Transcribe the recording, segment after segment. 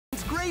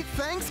great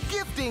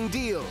Thanksgiving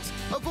deals.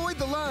 Avoid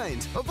the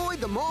lines, avoid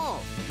the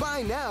mall.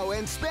 Buy now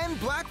and spend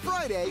Black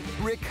Friday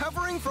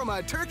recovering from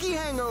a turkey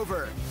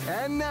hangover.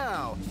 And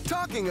now,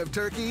 talking of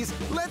turkeys,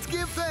 let's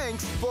give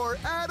thanks for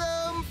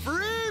Adam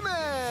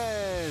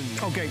Freeman.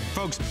 Okay,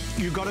 folks,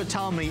 you got to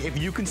tell me if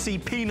you can see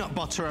peanut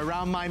butter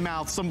around my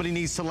mouth. Somebody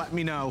needs to let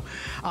me know.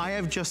 I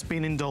have just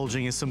been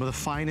indulging in some of the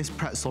finest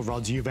pretzel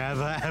rods you've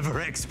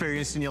ever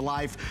experienced in your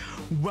life.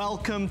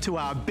 Welcome to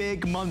our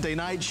big Monday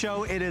night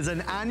show. It is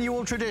an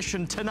annual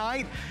tradition.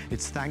 Tonight,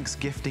 it's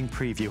Thanksgiving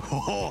preview.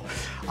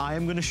 I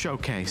am going to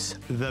showcase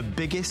the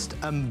biggest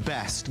and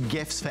best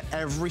gifts for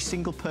every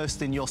single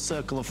person in your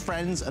circle of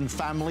friends and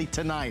family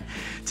tonight.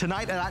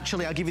 Tonight, and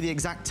actually, I'll give you the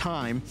exact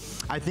time.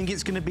 I think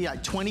it's going to be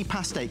at 20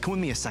 past 8. Come with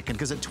me a second,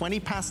 because at 20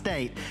 past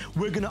 8,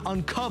 we're going to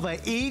uncover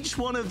each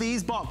one of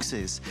these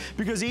boxes,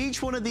 because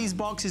each one of these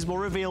boxes will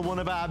reveal one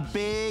of our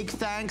big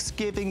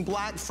Thanksgiving,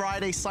 Black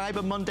Friday,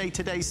 Cyber Monday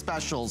Today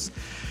specials.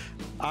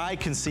 I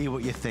can see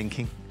what you're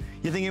thinking.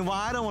 You're thinking, well,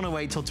 I don't want to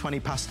wait till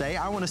 20 past 8.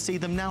 I want to see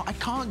them now. I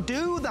can't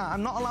do that.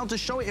 I'm not allowed to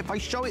show it. If I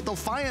show it, they'll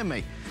fire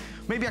me.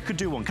 Maybe I could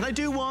do one. Can I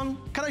do one?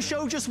 Can I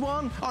show just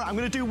one? All right, I'm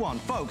going to do one.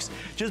 Folks,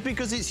 just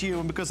because it's you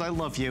and because I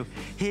love you,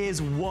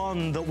 here's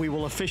one that we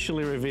will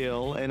officially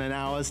reveal in an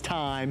hour's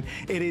time.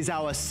 It is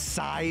our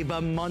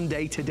Cyber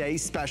Monday Today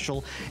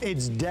special.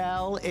 It's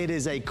Dell. It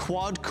is a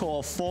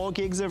quad-core, 4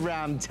 gigs of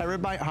RAM,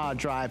 terabyte hard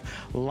drive,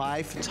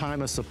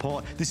 lifetime of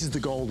support. This is the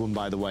gold one,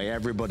 by the way.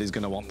 Everybody's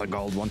going to want the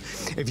gold one.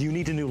 If you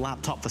need a new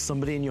laptop for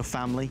somebody in your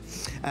family,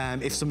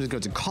 if somebody's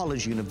going to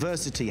college,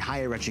 university,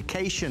 higher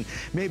education,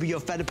 maybe you're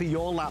fed up with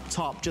your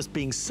laptop just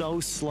being so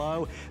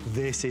slow,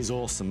 this is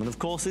awesome. And of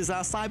course, it's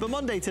our Cyber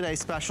Monday Today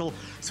special.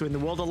 So in the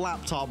world of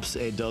laptops,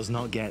 it does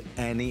not get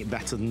any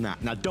better than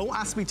that. Now, don't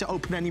ask me to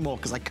open any more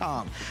because I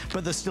can't.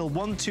 But there's still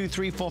 1, 2,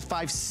 3, 4,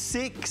 5,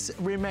 6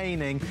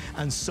 remaining,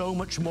 and so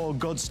much more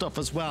good stuff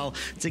as well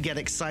to get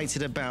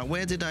excited about.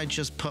 Where did I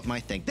just put my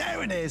thing?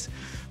 There it is.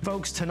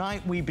 Folks,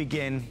 tonight we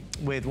begin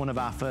with one of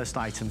our first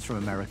items from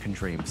American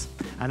Dreams.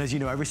 And as you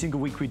know, every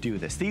single week we do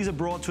this. These are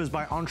brought to us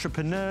by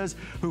entrepreneurs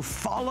who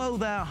follow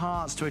their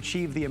hearts to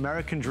achieve the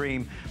American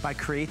dream by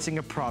creating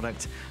a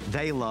product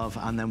they love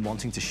and then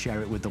wanting to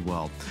share it with the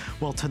world.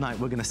 Well, tonight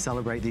we're going to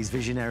celebrate these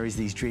visionaries,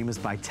 these dreamers,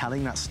 by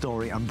telling that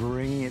story and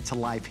bringing it to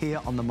life here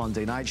on the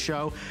Monday Night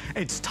Show.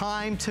 It's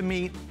time to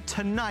meet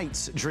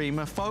tonight's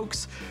dreamer,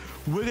 folks.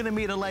 We're going to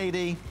meet a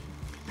lady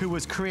who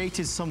has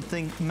created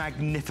something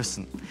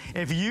magnificent.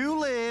 If you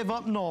live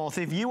up north,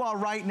 if you are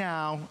right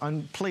now,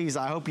 and please,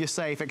 I hope you're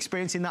safe,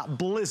 experiencing that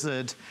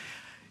blizzard,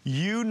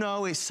 you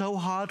know it's so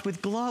hard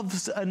with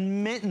gloves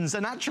and mittens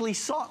and actually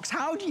socks.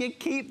 How do you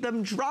keep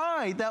them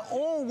dry? They're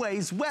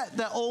always wet,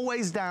 they're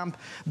always damp.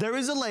 There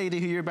is a lady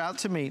who you're about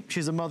to meet.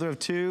 She's a mother of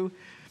 2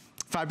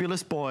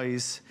 fabulous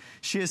boys.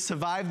 She has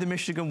survived the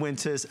Michigan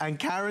winters, and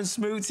Karen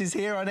Smoots is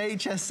here on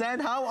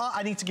HSN.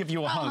 I need to give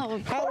you a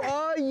hug. How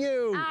are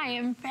you? I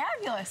am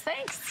fabulous,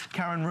 thanks.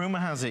 Karen, rumor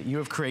has it you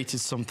have created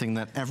something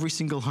that every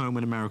single home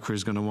in America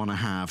is going to want to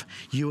have.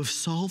 You have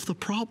solved the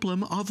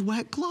problem of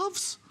wet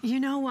gloves. You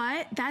know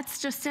what? That's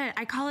just it.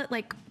 I call it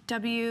like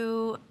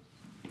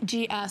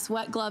WGS,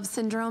 wet glove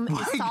syndrome,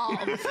 is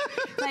solved.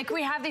 Like,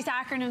 we have these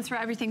acronyms for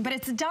everything, but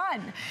it's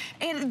done.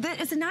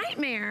 It's a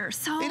nightmare.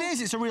 So it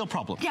is. It's a real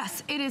problem.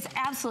 Yes, it is,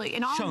 absolutely.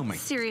 In all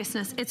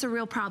seriousness, it's a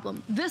real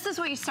problem. This is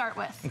what you start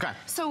with. Okay.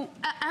 So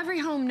every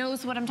home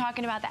knows what I'm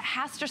talking about that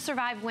has to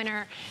survive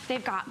winter.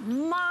 They've got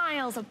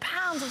miles of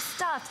pounds of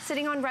stuff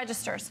sitting on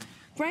registers.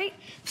 Right?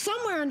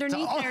 Somewhere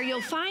underneath there,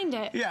 you'll find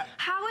it. Yeah.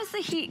 How is the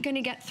heat going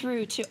to get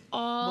through to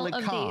all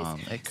of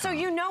these? So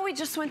you know we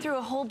just went through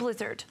a whole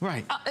blizzard.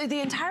 Right. The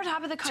entire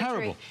top of the country.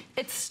 Terrible.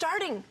 It's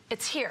starting.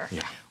 It's here.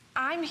 Yeah.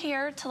 I'm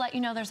here to let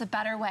you know there's a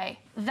better way.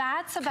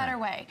 That's a better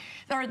way.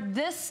 Or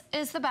this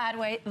is the bad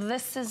way.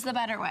 This is the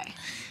better way.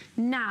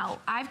 Now,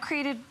 I've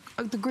created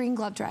the green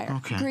glove dryer.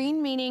 Okay.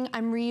 Green meaning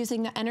I'm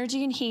reusing the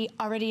energy and heat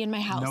already in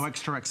my house. No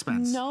extra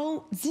expense.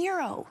 No,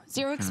 zero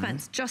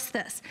expense, just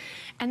this.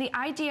 And the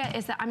idea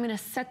is that I'm gonna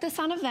set this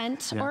on a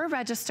vent or a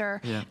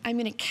register. I'm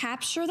gonna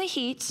capture the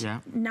heat,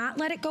 not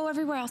let it go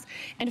everywhere else,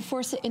 and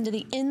force it into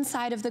the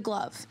inside of the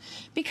glove.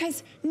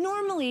 Because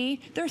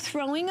normally they're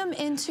throwing them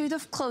into the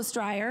clothes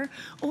dryer,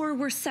 or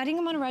we're setting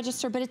them on a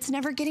register, but it's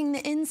never getting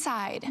the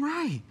inside.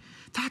 Right.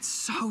 That's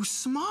so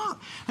smart.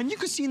 And you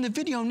can see in the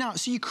video now,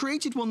 so you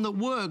created one that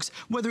works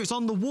whether it's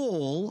on the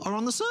wall or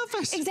on the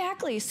surface.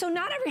 Exactly. So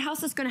not every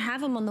house is going to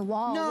have them on the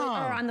wall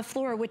or on the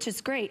floor, which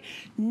is great.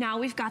 Now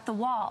we've got the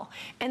wall.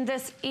 And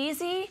this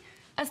easy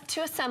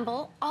to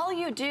assemble, all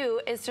you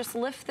do is just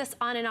lift this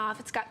on and off.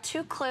 It's got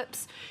 2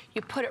 clips.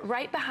 You put it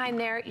right behind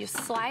there. You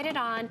slide it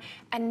on.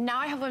 And now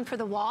I have one for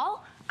the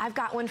wall. I've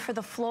got one for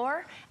the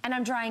floor. And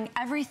I'm drying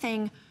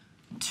everything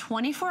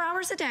 24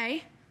 hours a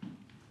day,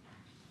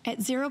 at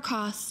 0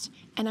 cost,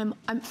 and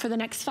I'm for the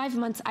next 5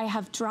 months, I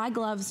have dry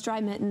gloves, dry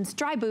mittens,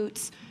 dry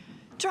boots,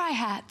 dry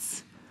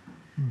hats.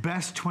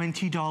 Best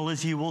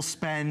 $20 you will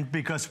spend,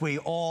 because we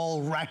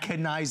all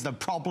recognize the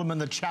problem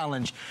and the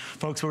challenge.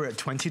 Folks, we're at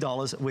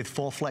 $20 with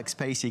 4 flex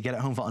pay, so you get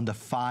it home for under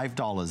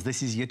 $5.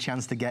 This is your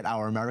chance to get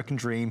our American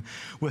dream.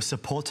 We're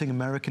supporting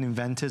American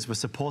inventors. We're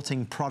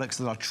supporting products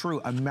that are true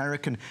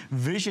American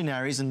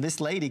visionaries, and this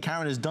lady,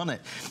 Karen, has done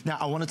it. Now,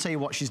 I want to tell you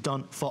what she's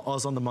done for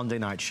us on the Monday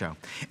Night Show.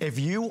 If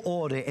you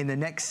order in the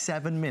next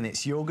 7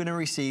 minutes, you're going to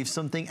receive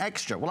something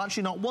extra. Well,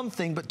 actually, not one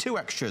thing, but 2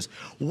 extras.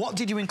 What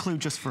did you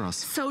include just for us?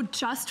 So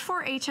just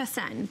for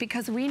HSN,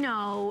 because we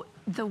know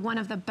one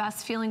of the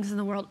best feelings in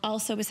the world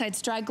also,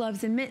 besides dry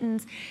gloves and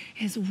mittens,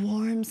 is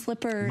warm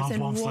slippers and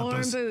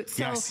warm boots.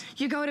 So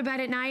you go to bed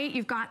at night,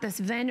 you've got this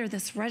vent or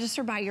this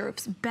register by your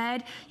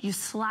bed, you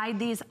slide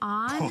these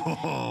on,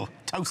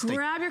 toasty.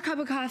 Grab your cup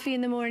of coffee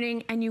in the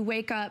morning, and you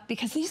wake up,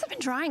 because these have been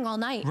drying all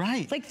night.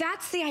 Right. Like,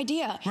 that's the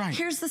idea. Right.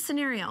 Here's the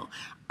scenario.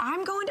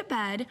 I'm going to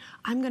bed,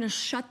 I'm gonna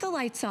shut the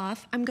lights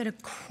off, I'm gonna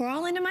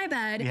crawl into my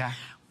bed,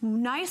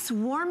 nice,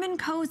 warm and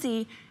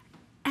cozy,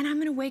 and I'm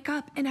gonna wake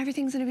up and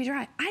everything's gonna be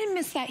dry. I didn't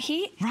miss that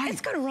heat. It's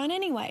gonna run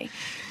anyway.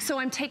 So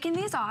I'm taking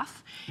these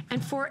off,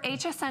 and for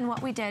HSN,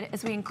 what we did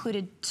is we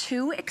included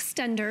 2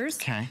 extenders.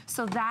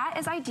 So that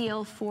is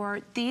ideal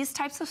for these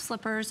types of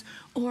slippers,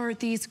 or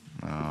these,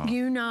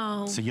 you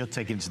know. So you're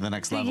taking it to the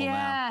next level now.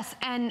 Yes,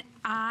 and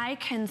I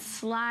can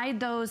slide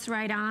those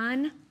right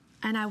on,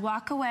 and I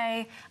walk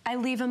away, I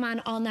leave them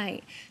on all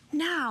night.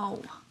 Now,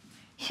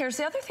 here's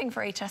the other thing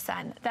for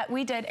HSN that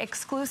we did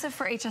exclusive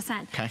for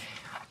HSN.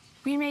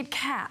 We made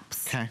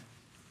caps.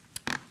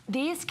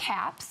 These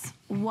caps,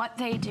 what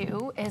they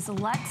do is,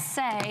 let's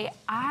say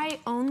I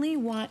only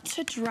want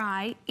to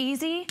dry,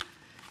 easy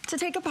to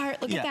take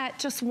apart. Look at that,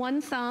 just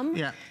one thumb.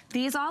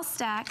 These all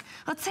stack.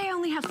 Let's say I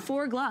only have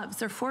 4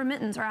 gloves or 4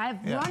 mittens, or I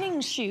have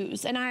running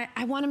shoes and I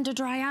want them to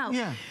dry out.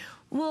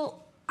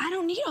 Well, I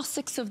don't need all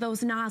 6 of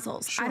those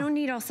nozzles. I don't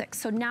need all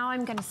 6. So now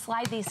I'm gonna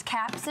slide these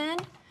caps in,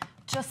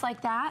 just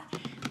like that.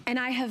 And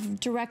I have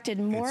directed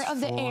more of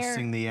the air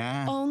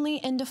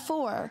only into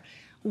 4.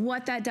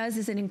 What that does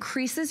is it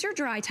increases your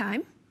dry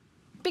time,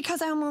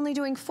 because I'm only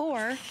doing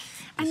 4,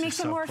 and makes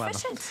it more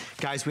efficient.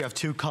 Guys, we have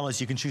 2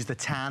 colors. You can choose the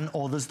tan,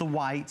 or there's the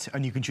white,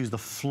 and you can choose the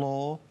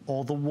floor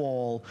or the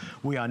wall.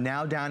 We are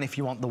now down, if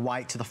you want the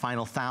white, to the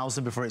final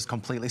 1,000 before it's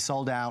completely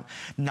sold out.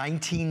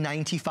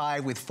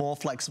 $19.95 with 4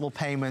 flexible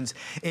payments.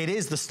 It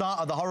is the start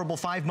of the horrible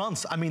 5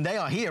 months. I mean, they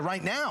are here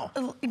right now.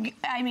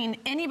 I mean,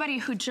 anybody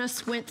who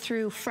just went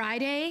through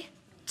Friday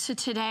to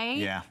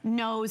today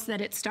knows that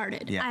it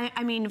started.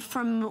 I mean,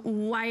 from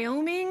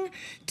Wyoming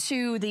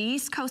to the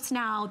East Coast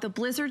now, the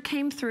blizzard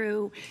came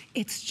through.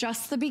 It's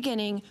just the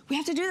beginning. We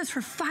have to do this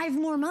for 5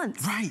 more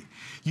months.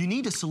 You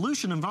need a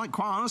solution, and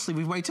quite honestly,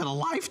 we've waited a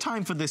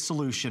lifetime for this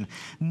solution.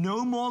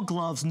 No more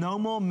gloves, no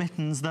more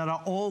mittens that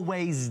are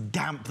always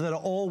damp, that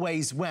are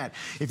always wet.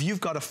 If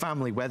you've got a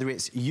family, whether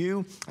it's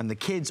you and the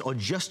kids or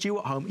just you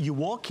at home, you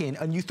walk in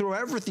and you throw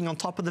everything on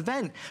top of the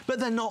vent, but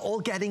they're not all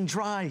getting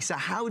dry. So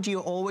how do you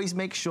always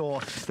make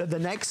sure that the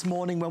next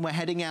morning when we're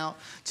heading out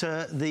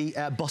to the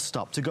bus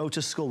stop to go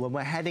to school, when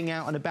we're heading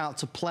out and about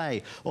to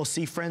play or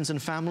see friends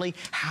and family,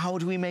 how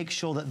do we make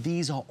sure that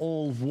these are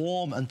all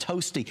warm and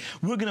toasty?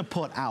 We're gonna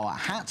put our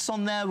hats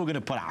on there, we're gonna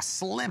put our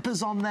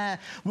slippers on there,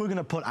 we're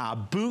gonna put our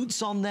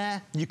boots on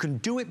there. You can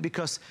do it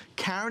because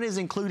Karen is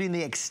including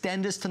the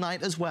extenders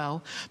tonight as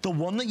well. The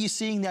one that you're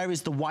seeing there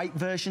is the white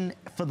version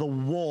for the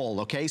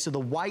wall, okay? So the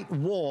white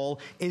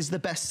wall is the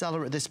best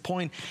seller at this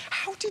point.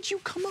 How did you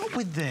come up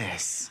with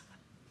this?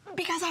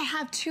 Because I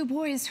have 2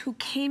 boys who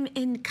came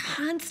in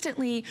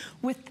constantly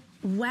with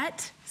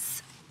wet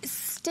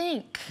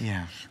stink.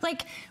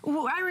 Like,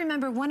 I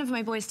remember one of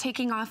my boys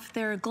taking off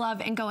their glove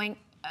and going,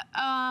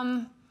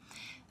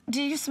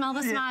 do you smell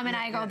this, Mom? And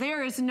I go,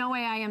 there is no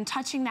way I am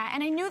touching that.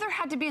 And I knew there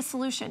had to be a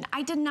solution.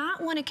 I did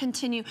not want to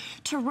continue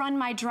to run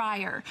my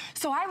dryer.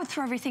 So I would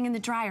throw everything in the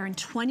dryer, and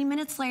 20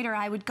 minutes later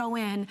I would go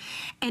in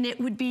and it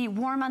would be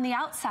warm on the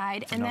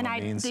outside, and then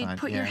they'd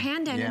put your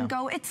hand in and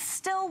go, it's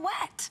still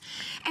wet.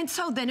 And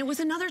so then it was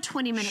another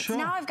 20 minutes.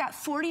 Now I've got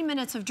 40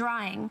 minutes of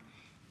drying,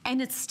 and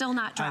it's still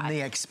not dry. And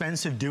the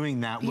expense of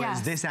doing that,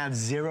 whereas this adds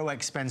 0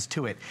 expense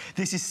to it.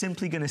 This is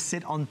simply gonna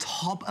sit on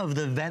top of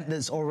the vent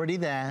that's already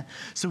there.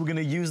 So we're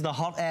gonna use the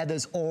hot air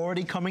that's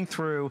already coming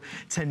through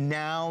to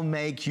now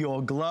make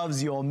your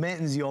gloves, your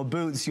mittens, your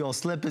boots, your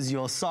slippers,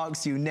 your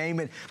socks, you name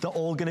it, they're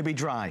all gonna be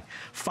dry.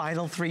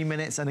 Final 3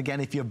 minutes, and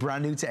again, if you're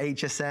brand new to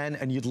HSN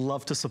and you'd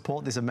love to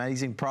support this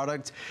amazing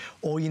product,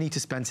 all you need to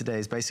spend today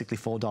is basically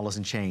 $4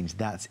 and change.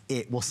 That's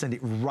it. We'll send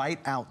it right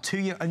out to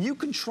you, and you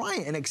can try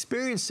it and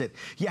experience it.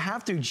 You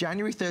have through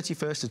January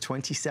 31st of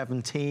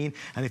 2017,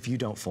 and if you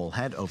don't fall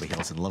head over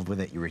heels in love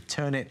with it, you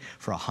return it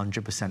for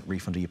 100%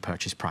 refund of your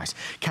purchase price.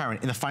 Karen,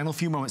 in the final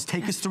few moments,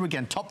 take us through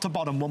again, top to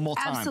bottom, one more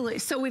time. Absolutely.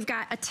 So we've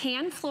got a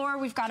tan floor,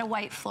 we've got a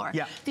white floor.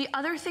 The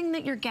other thing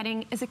that you're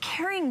getting is a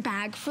carrying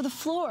bag for the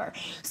floor.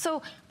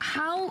 So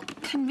how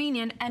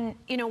convenient, and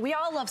you know, we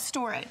all love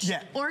storage.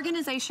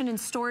 Organization and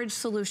storage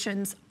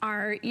solutions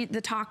are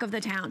the talk of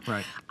the town.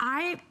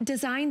 I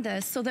designed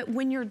this so that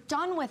when you're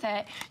done with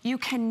it, you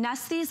can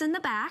nest these in the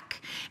bag.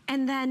 back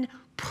and then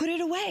put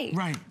it away.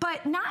 Right.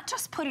 But not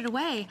just put it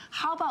away.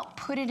 How about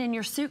put it in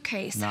your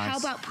suitcase? Nice. How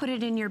about put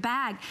it in your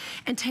bag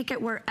and take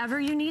it wherever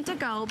you need to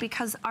go,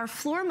 because our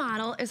floor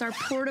model is our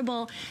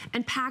portable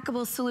and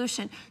packable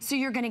solution. So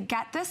you're gonna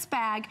get this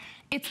bag,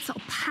 it's a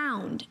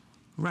pound.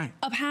 Right.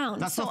 A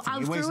pound. That's so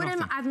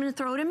nothing. I'm gonna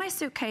throw it in my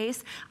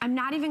suitcase. I'm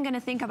not even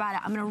gonna think about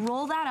it. I'm gonna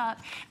roll that up,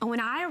 and when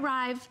I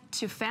arrive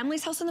to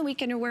family's house on the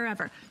weekend or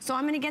wherever, so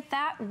I'm gonna get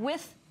that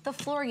with the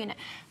floor unit.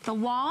 The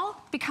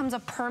wall becomes a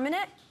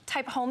permanent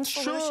type home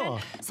solution. Sure.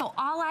 So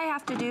all I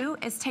have to do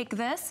is take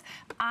this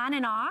on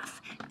and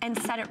off and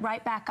set it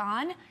right back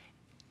on.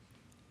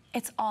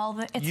 It's there all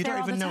the time. You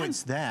don't even know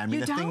it's there. I mean,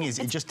 the thing is,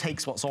 it just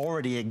takes what's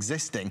already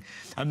existing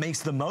and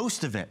makes the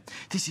most of it.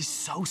 This is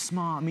so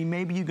smart. I mean,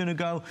 maybe you're gonna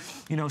go,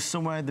 you know,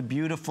 somewhere maybe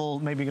you're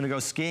gonna go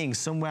skiing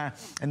somewhere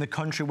in the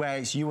country where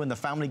it's you and the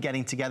family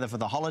getting together for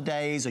the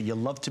holidays, or you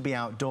love to be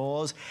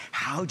outdoors.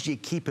 How do you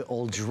keep it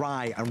all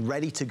dry and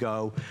ready to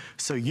go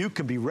so you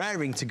can be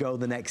raring to go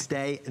the next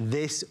day?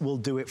 This will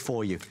do it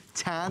for you.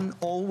 Tan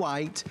or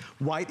white.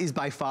 White is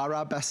by far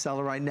our best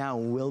seller right now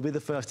and will be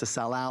the first to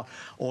sell out.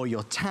 Or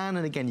your tan,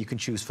 and again, you can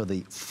choose for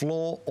the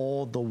floor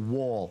or the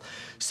wall.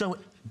 So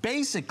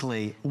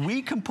basically,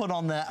 we can put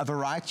on there a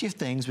variety of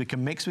things. We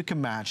can mix, we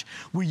can match.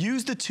 We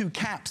use the two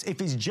caps.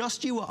 If it's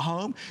just you at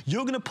home,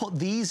 you're gonna put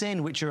these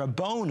in, which are a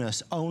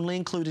bonus, only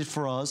included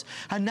for us.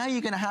 And now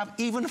you're gonna have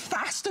even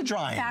faster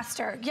drying.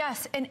 Faster,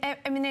 yes. And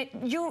I mean,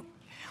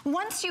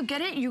 once you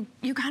get it, you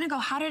kind of go,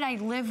 how did I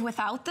live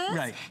without this?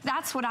 Right.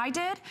 That's what I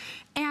did.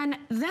 And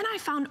then I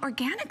found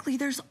organically,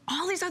 there's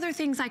all these other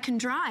things I can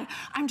dry.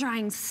 I'm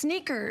drying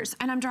sneakers,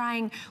 and I'm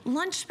drying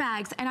lunch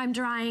bags, and I'm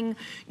drying,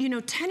 you know,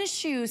 tennis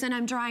shoes, and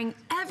I'm drying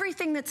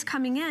everything that's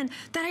coming in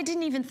that I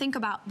didn't even think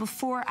about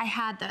before I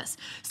had this.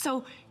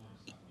 So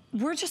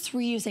we're just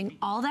reusing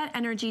all that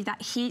energy,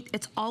 that heat.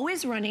 It's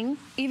always running.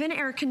 Even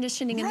air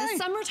conditioning in the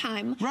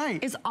summertime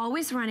is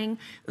always running.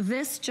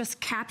 This just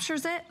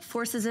captures it,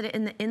 forces it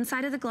in the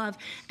inside of the glove.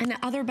 And the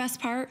other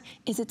best part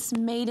is it's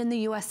made in the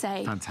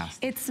USA.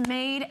 Fantastic. It's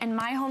made in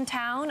my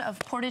hometown of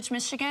Portage,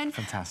 Michigan.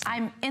 Fantastic.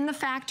 I'm in the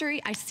factory.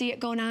 I see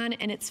it going on,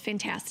 and it's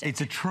fantastic.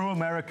 It's a true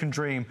American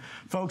dream.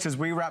 Folks, as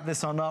we wrap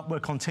this on up, we're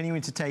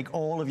continuing to take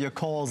all of your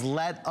calls.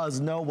 Let us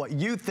know what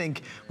you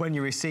think when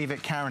you receive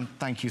it. Karen,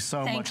 thank you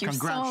so much.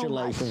 Congratulations.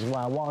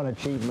 Wow, what an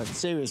achievement,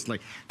 seriously.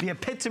 The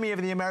epitome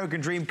of the American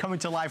dream coming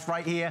to life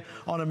right here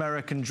on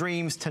American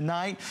Dreams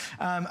tonight.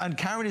 And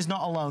Karen is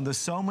not alone. There's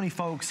so many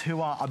folks who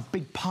are a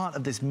big part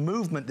of this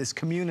movement, this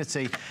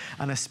community,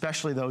 and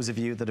especially those of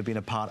you that have been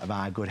a part of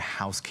our Good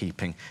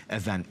Housekeeping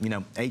event. You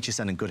know,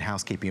 HSN and Good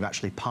Housekeeping have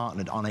actually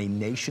partnered on a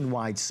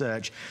nationwide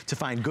search to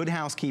find Good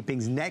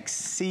Housekeeping's next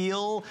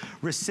SEAL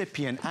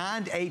recipient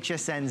and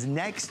HSN's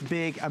next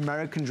big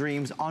American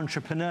Dreams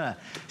entrepreneur.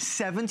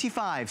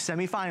 75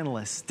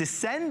 semi-finalists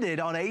descended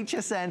on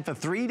HSN for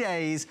 3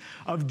 days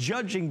of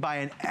judging by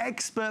an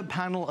expert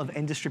panel of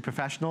industry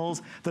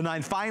professionals. The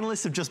 9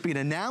 finalists have just been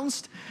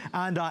announced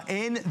and are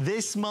in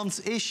this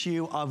month's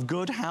issue of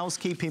Good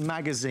Housekeeping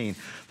magazine.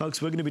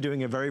 Folks, we're going to be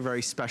doing a very,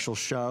 very special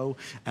show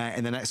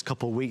in the next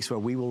couple of weeks where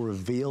we will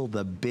reveal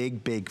the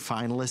big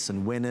finalists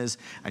and winners,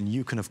 and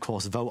you can, of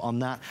course, vote on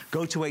that.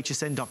 Go to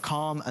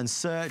hsn.com and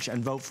search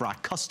and vote for our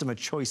Customer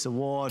Choice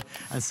Award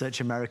and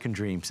search American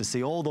Dreams to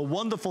see all the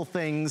wonderful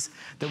things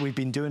that we've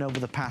been doing over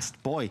the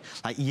past, boy,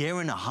 like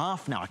year and a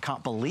half now. I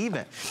can't believe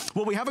it.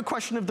 Well, we have a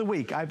question of the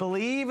week, I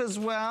believe, as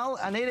well,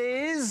 and it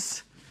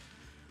is,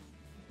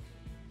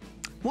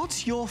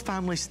 what's your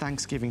family's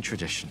Thanksgiving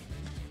tradition?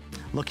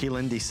 Lucky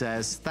Lindy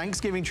says,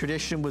 Thanksgiving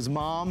tradition was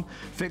Mom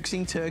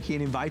fixing turkey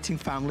and inviting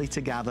family to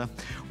gather.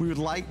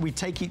 We'd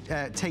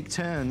take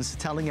turns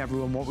telling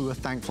everyone what we were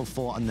thankful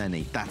for and then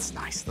eat. That's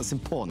nice. That's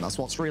important. That's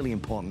what's really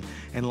important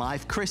in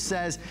life. Chris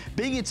says,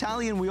 being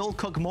Italian, we all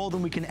cook more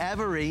than we can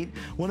ever eat.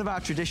 One of our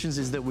traditions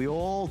is that we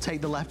all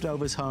take the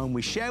leftovers home.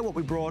 We share what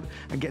we brought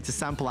and get to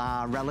sample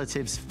our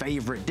relatives'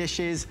 favorite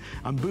dishes.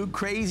 And Boot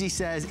Crazy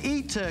says,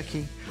 eat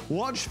turkey,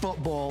 watch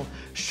football,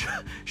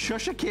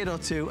 shush a kid or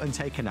two, and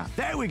take a nap.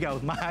 There we go.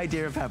 My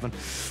idea of heaven.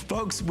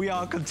 Folks, we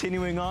are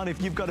continuing on.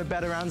 If you've got a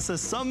better answer,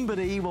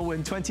 somebody will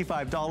win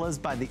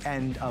 $25 by the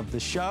end of the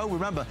show.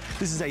 Remember,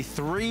 this is a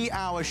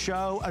 3-hour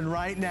show, and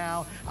right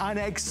now, an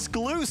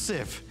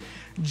exclusive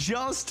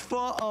just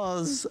for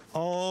us.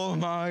 Oh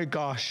my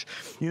gosh.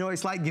 You know,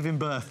 it's like giving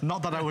birth.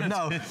 Not that I would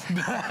know.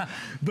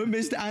 But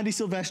Mr. Andy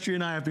Silvestri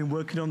and I have been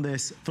working on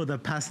this for the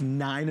past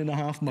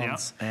 9.5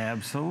 months. Yep,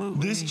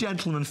 absolutely. This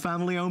gentleman,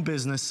 family-owned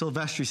business,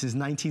 Silvestri, since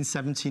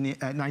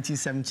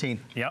 1917.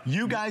 Yep.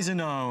 You guys are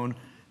known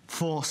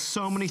for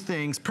so many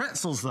things.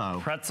 Pretzels, though.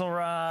 Pretzel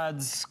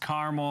rods,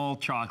 caramel,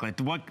 chocolate.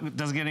 What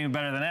doesn't get any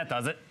better than that,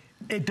 does it?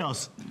 It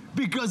does.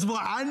 Because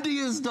what Andy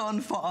has done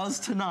for us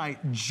tonight,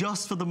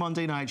 just for the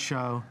Monday night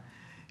show,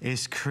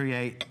 is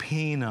create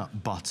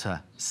peanut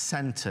butter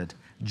scented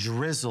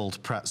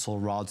drizzled pretzel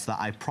rods that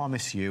I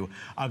promise you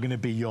are gonna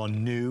be your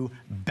new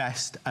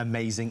best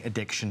amazing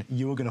addiction.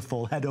 You are gonna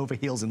fall head over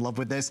heels in love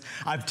with this.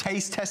 I've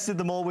taste tested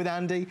them all with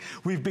Andy.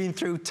 We've been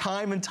through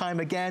time and time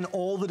again,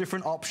 all the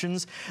different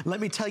options. Let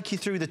me take you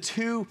through the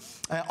two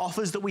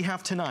offers that we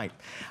have tonight.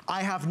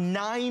 I have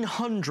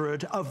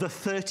 900 of the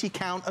 30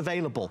 count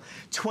available.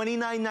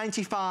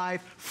 $29.95,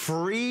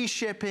 free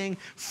shipping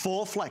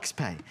for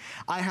FlexPay.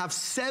 I have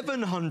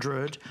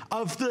 700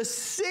 of the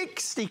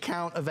 60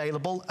 count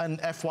available, and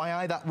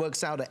FYI, that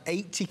works out at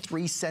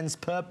 83 cents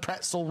per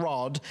pretzel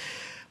rod.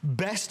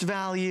 Best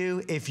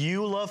value. If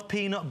you love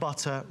peanut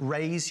butter,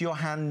 raise your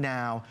hand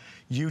now.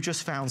 You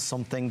just found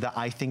something that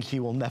I think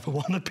you will never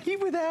want to be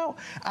without.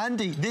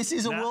 Andy, this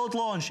is a world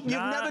launch. You've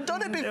never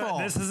done it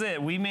before. This is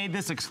it. We made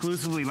this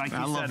exclusively, like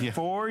you said,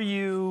 for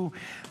you,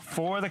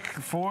 for the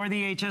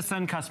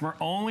HSN customer.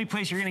 Only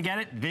place you're going to get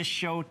it, this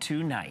show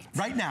tonight.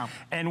 Right now.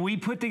 And we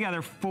put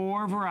together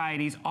 4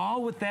 varieties,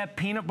 all with that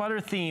peanut butter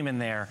theme in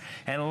there.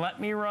 And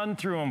let me run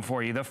through them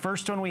for you. The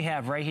first one we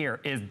have right here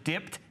is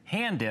dipped,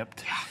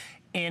 hand-dipped. Yeah.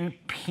 In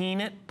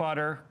peanut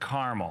butter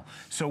caramel.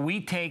 So we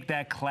take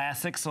that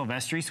classic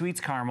Silvestri Sweets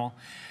caramel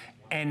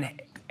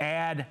and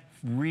add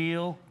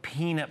real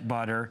peanut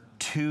butter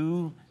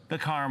to the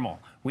caramel.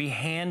 We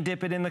hand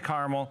dip it in the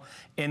caramel,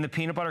 in the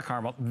peanut butter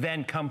caramel,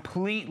 then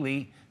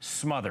completely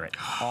smother it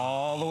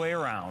all the way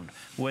around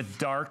with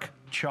dark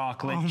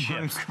chocolate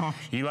chips.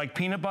 You like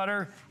peanut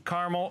butter,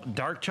 caramel,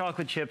 dark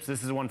chocolate chips,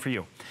 this is the one for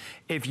you.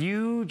 If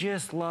you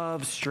just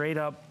love straight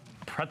up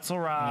pretzel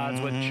rods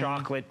with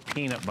chocolate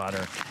peanut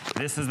butter,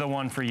 this is the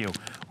one for you.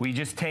 We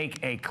just take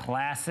a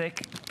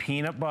classic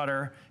peanut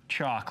butter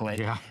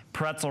chocolate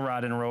pretzel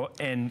rod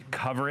and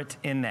cover it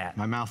in that.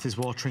 My mouth is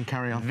watering,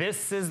 carry on.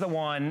 This is the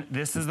one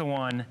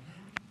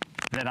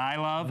that I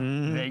love,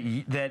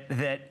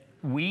 that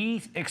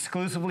we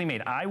exclusively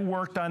made. I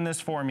worked on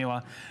this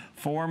formula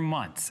for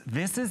months.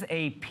 This is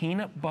a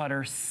peanut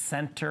butter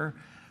center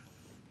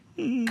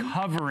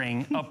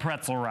covering a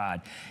pretzel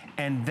rod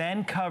and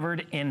then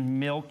covered in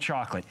milk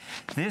chocolate.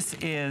 This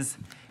is,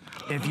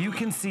 if you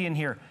can see in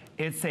here,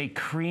 it's a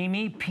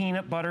creamy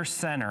peanut butter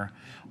center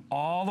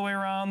all the way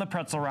around the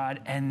pretzel rod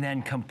and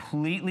then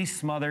completely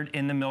smothered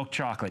in the milk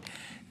chocolate.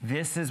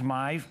 This is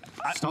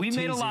we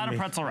made a lot of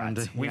pretzel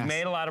rods. We've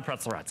made a lot of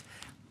pretzel rods.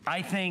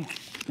 I think,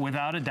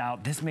 without a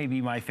doubt, this may be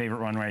my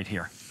favorite one right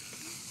here.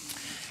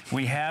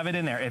 We have it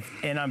in there,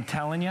 and I'm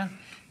telling you,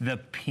 the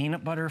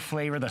peanut butter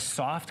flavor, the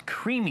soft,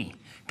 creamy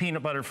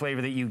peanut butter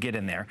flavor that you get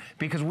in there,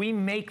 because we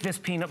make this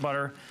peanut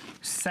butter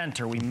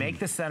center. We make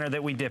the center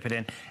that we dip it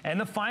in.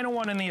 And the final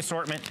one in the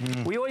assortment,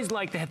 we always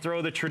like to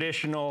throw the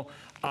traditional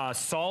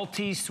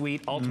salty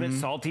sweet, ultimate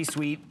salty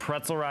sweet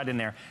pretzel rod in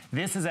there.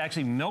 This is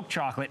actually milk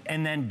chocolate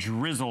and then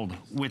drizzled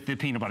with the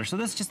peanut butter. So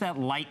this is just that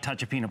light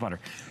touch of peanut butter.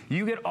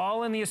 You get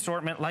all in the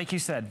assortment, like you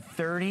said,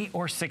 30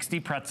 or 60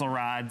 pretzel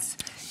rods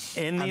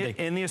in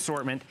the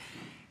assortment.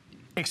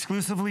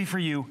 Exclusively for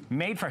you,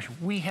 made fresh.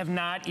 We have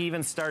not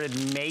even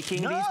started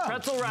making these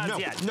pretzel rods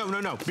yet.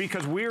 No.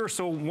 Because we're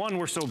so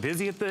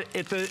busy at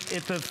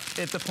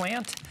the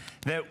plant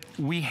that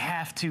we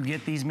have to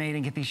get these made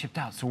and get these shipped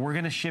out. So we're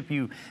gonna ship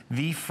you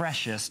the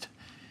freshest,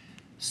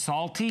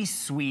 salty,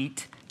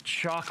 sweet,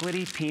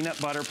 chocolatey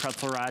peanut butter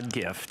pretzel rod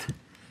gift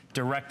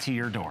direct to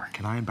your door.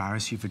 Can I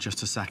embarrass you for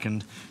just a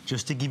second?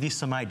 Just to give you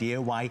some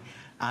idea why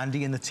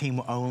Andy and the team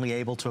were only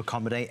able to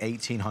accommodate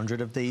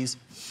 1,800 of these,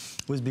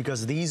 was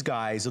because these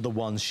guys are the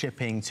ones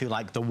shipping to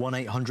like the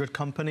 1-800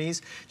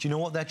 companies. Do you know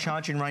what they're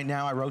charging right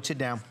now? I wrote it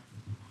down.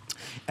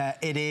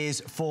 It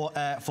is for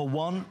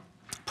one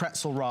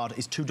pretzel rod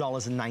is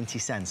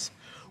 $2.90.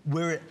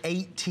 We're at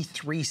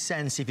 83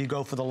 cents if you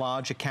go for the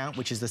large account,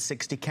 which is the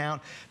 60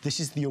 count. This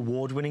is the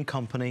award-winning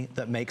company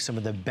that makes some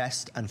of the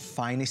best and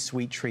finest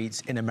sweet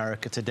treats in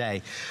America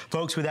today.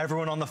 Folks, with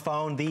everyone on the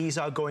phone, these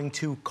are going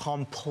to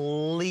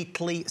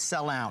completely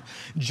sell out.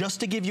 Just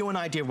to give you an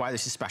idea why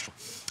this is special.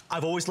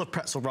 I've always loved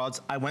pretzel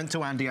rods. I went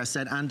to Andy, I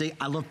said, Andy,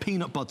 I love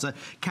peanut butter.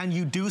 Can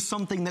you do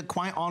something that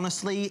quite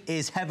honestly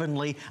is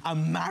heavenly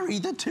and marry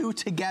the two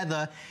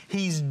together?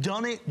 He's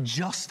done it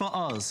just for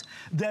us.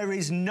 There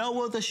is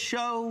no other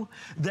show.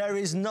 There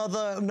is no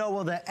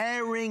other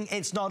airing.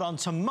 It's not on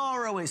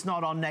tomorrow. It's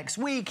not on next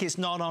week. It's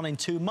not on in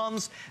 2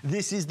 months.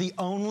 This is the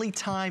only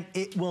time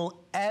it will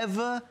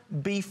ever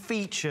be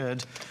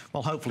featured.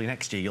 Well, hopefully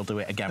next year you'll do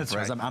it again for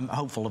us. I'm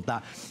hopeful of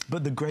that.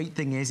 But the great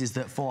thing is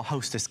that for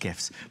hostess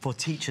gifts, for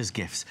teachers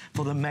gifts,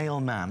 for the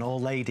mailman or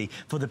lady,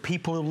 for the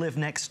people who live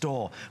next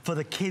door, for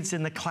the kids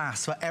in the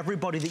class, for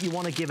everybody that you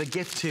want to give a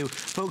gift to,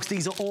 folks,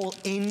 these are all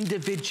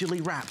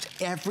individually wrapped,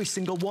 every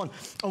single one.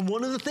 And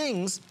one of the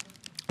things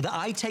that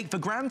I take for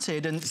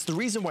granted, and it's the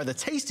reason why the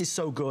taste is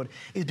so good,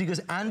 is because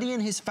Andy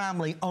and his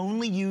family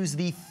only use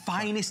the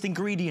finest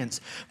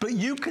ingredients. But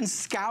you can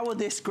scour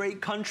this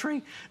great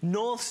country,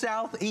 north,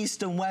 south,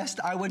 east, and west.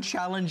 I would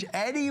challenge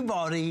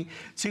anybody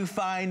to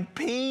find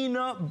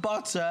peanut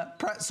butter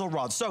pretzel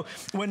rods. So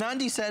when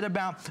Andy said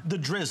about the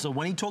drizzle,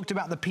 when he talked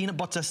about the peanut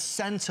butter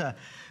center,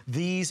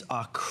 these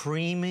are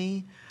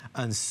creamy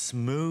and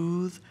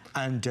smooth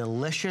and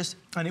delicious.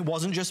 And it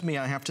wasn't just me,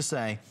 I have to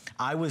say.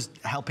 I was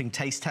helping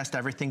taste test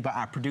everything, but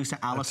our producer,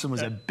 Allison,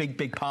 was a big,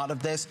 big part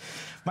of this.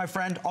 My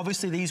friend,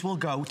 obviously these will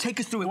go. Take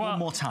us through it one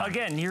more time.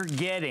 Again, you're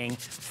getting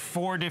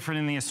 4 different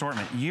in the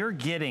assortment. You're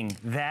getting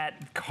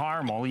that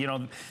caramel, you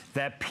know,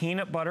 that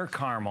peanut butter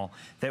caramel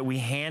that we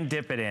hand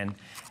dip it in,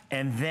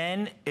 and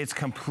then it's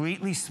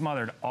completely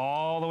smothered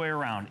all the way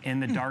around in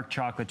the dark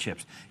chocolate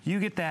chips. You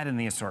get that in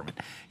the assortment.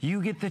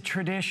 You get the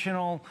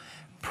traditional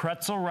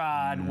pretzel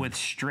rod with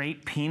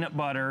straight peanut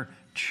butter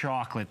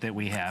chocolate that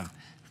we have.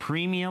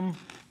 Premium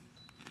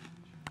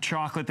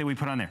chocolate that we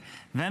put on there.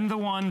 Then the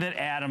one that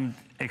Adam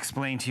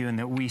explained to you and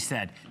that we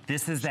said,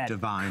 this is that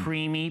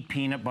creamy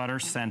peanut butter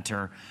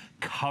center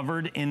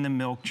covered in the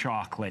milk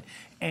chocolate.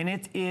 And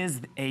it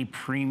is a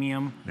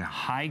premium,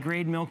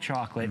 high-grade milk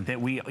chocolate that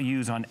we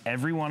use on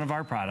every one of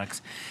our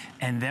products.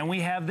 And then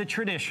we have the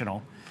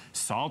traditional,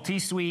 salty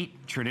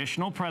sweet,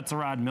 traditional pretzel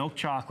rod milk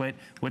chocolate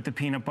with the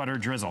peanut butter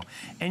drizzle.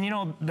 And you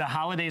know, the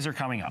holidays are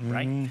coming up,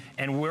 right?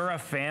 And we're a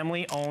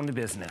family-owned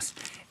business.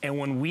 And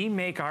when we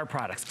make our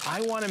products,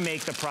 I want to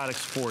make the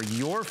products for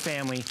your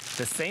family,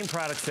 the same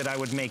products that I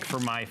would make for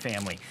my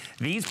family.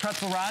 These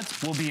pretzel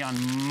rods will be on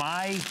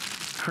my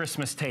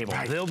Christmas table.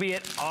 They'll be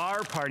at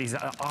our parties,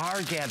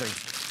 our gatherings.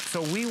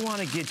 So we want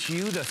to get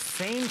you the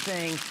same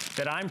thing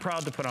that I'm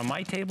proud to put on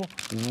my table.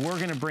 We're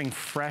going to bring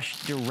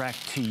fresh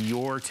direct to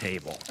your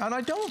table. And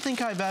I don't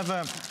think I've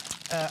ever...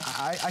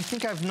 I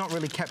think I've not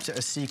really kept it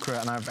a secret,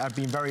 and I've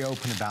been very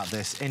open about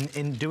this.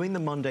 In doing the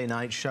Monday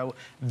night show,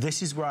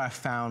 this is where I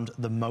found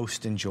the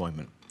most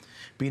enjoyment.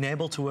 Being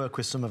able to work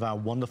with some of our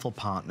wonderful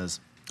partners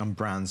and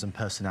brands and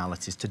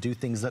personalities to do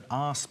things that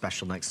are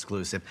special and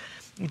exclusive.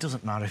 It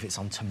doesn't matter if it's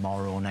on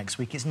tomorrow or next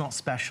week, it's not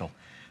special.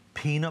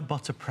 Peanut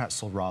butter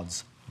pretzel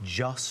rods,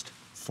 just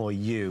for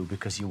you,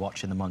 because you're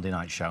watching the Monday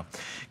night show.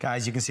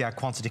 Guys, you can see our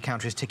quantity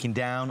counter is ticking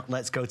down.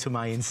 Let's go to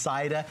my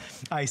insider.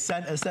 I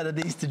sent a set of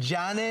these to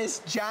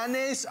Janice.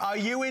 Janice, are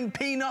you in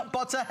peanut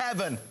butter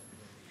heaven?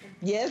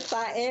 Yes,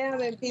 I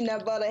am in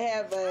peanut butter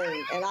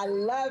heaven, and I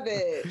love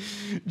it.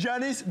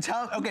 Janice,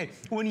 okay,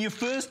 when you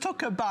first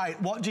took a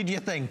bite, what did you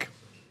think?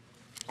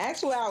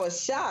 Actually, I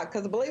was shocked,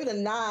 because believe it or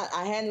not,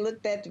 I hadn't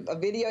looked at a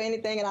video or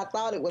anything, and I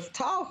thought it was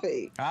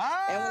toffee.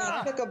 And when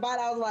I took a bite,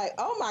 I was like,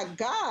 oh my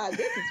God,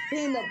 this is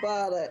peanut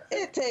butter.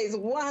 It tastes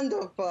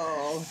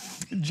wonderful.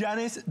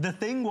 Janice, the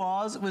thing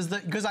was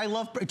that, because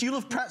do you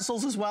love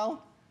pretzels as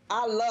well?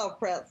 I love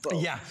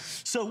pretzels. Yeah.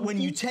 So when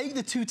you take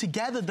the two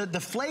together, the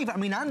flavor, I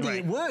mean, Andy,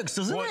 it works,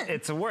 doesn't it?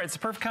 It's a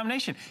perfect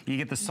combination. You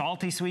get the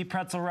salty sweet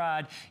pretzel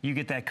rod, you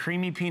get that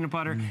creamy peanut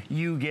butter,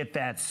 you get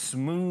that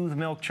smooth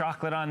milk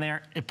chocolate on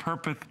there. A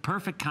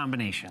perfect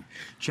combination.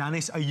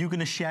 Janice, are you going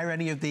to share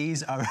any of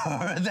these, or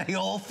are they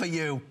all for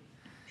you?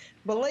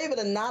 Believe it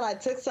or not, I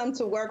took some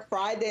to work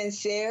Friday and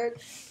shared.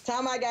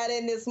 Time I got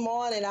in this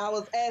morning, I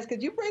was asked,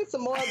 could you bring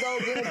some more of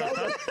those in? Those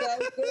are so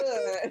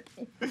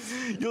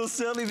good. You'll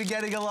certainly be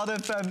getting a lot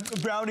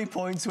of brownie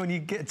points when you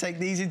take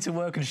these into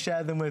work and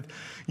share them with,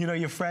 you know,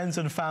 your friends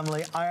and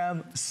family. I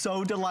am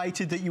so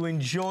delighted that you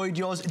enjoyed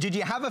yours. Did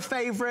you have a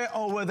favorite,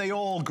 or were they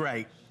all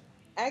great?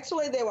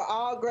 Actually, they were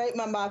all great.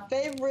 My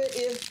favorite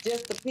is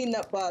just the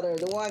peanut butter,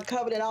 the one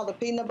covered in all the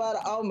peanut butter.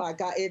 Oh, my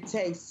God, it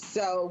tastes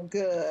so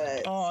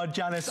good. Oh,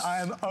 Janice, I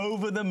am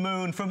over the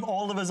moon from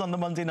all of us on the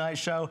Monday Night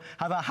Show.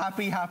 Have a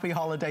happy, happy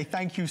holiday.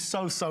 Thank you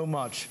so, so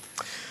much.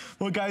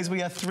 Well, guys, we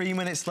have 3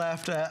 minutes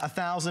left.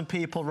 1,000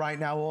 people right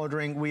now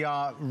ordering. We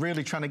are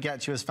really trying to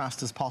get you as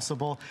fast as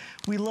possible.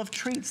 We love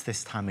treats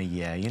this time of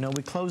year. You know,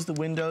 we close the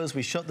windows,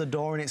 we shut the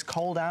door, and it's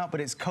cold out,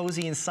 but it's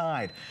cozy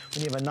inside.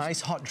 When you have a nice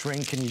hot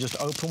drink and you just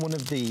open one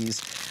of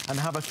these and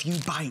have a few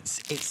bites,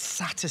 it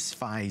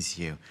satisfies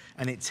you,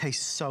 and it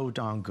tastes so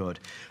darn good.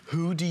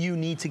 Who do you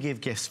need to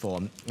give gifts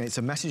for? It's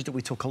a message that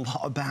we talk a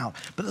lot about,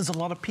 but there's a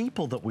lot of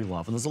people that we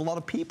love, and there's a lot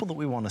of people that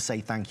we want to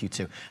say thank you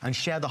to and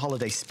share the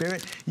holiday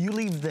spirit. You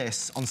leave this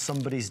on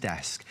somebody's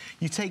desk.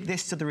 You take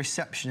this to the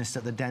receptionist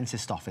at the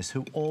dentist office,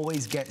 who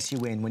always gets you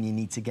in when you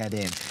need to get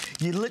in.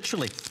 You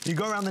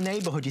go around the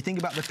neighborhood, you think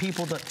about the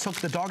people that took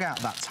the dog out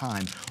that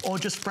time, or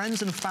just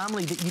friends and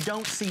family that you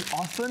don't see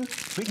often,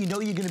 but you know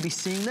you're going to be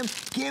seeing them.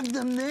 Give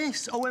them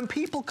this. Or when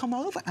people come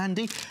over,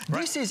 Andy,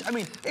 this is, I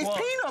mean, it's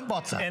peanut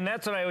butter. And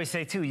that's what I always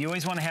say too. You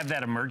always want to have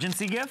that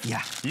emergency gift.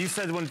 Yeah. You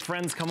said when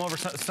friends come over,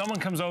 someone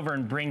comes over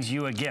and brings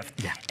you a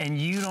gift, and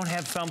you don't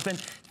have something,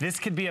 this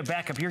could be a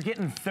backup. You're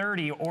getting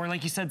 30 or,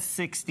 like you said,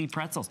 60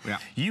 pretzels. Yeah.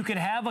 You could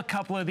have a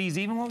couple of these,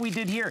 even what we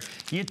did here.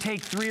 You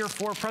take 3 or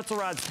 4 pretzel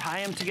rods,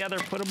 tie them together,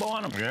 put a bow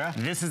on them. Yeah.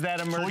 This is that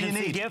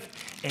emergency gift.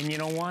 And you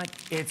know what?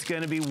 It's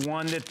going to be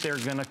one that they're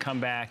going to come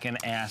back and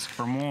ask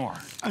for more.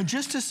 And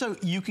just so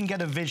you can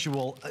get a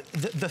visual,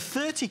 the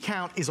 30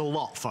 count is a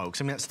lot, folks.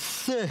 I mean, that's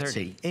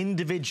 30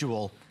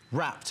 individual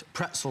wrapped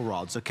pretzel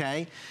rods,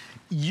 okay?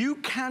 You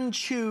can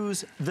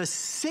choose the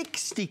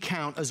 60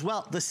 count as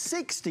well. The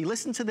 60,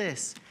 listen to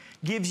this,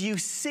 gives you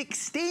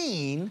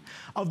 16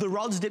 of the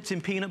rods dipped in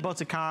peanut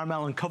butter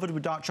caramel and covered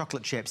with dark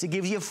chocolate chips. It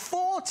gives you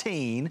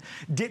 14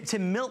 dipped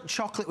in milk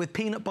chocolate with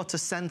peanut butter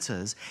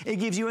centers. It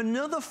gives you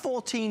another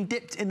 14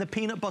 dipped in the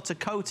peanut butter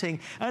coating,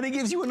 and it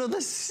gives you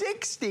another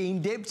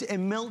 16 dipped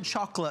in milk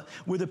chocolate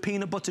with a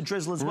peanut butter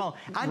drizzle as well.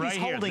 And right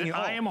he's holding it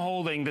all. I am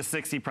holding the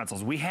 60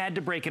 pretzels. We had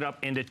to break it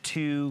up into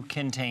 2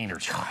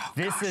 containers. Oh,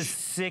 this is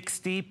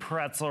 60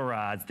 pretzel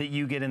rods that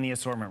you get in the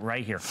assortment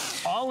right here.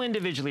 All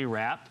individually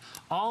wrapped,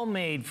 all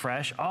made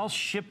fresh, all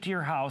shipped to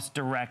your house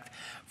direct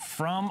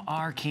from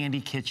our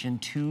candy kitchen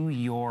to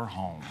your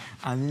home.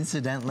 And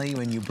incidentally,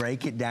 when you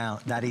break it down,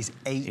 that is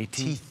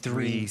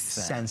 83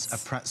 cents a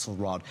pretzel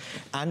rod.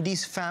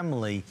 Andy's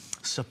family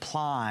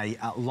supply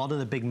a lot of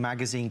the big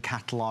magazine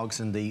catalogs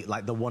and the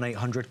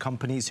 1-800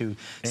 companies who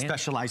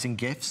specialize in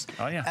gifts.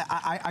 Oh, yeah.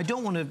 I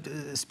don't want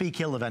to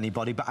speak ill of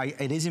anybody, but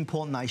it is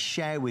important that I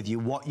share with you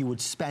what you would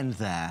spend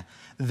there.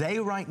 They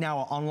right now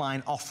are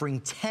online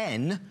offering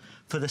 10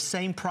 for the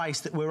same price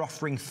that we're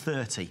offering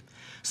 30.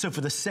 So for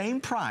the same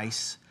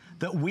price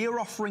that we're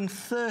offering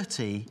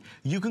 30,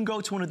 you can go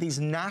to one of these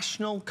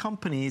national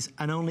companies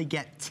and only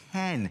get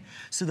 10.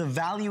 So the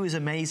value is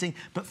amazing,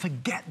 but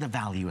forget the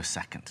value a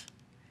second.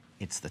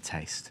 It's the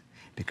taste.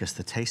 Because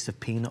the taste of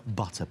peanut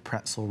butter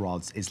pretzel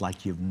rods is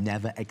like you've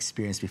never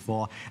experienced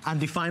before.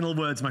 Andy, final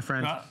words, my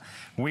friend.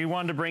 We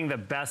wanted to bring the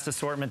best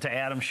assortment to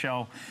Adam's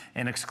show,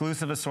 an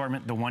exclusive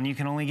assortment, the one you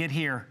can only get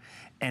here.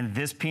 And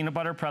this peanut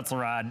butter pretzel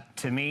rod,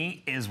 to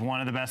me, is one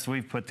of the best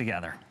we've put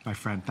together. My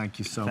friend, thank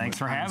you so much. Thanks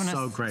for having us.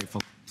 I'm so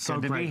grateful. So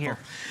good to be here.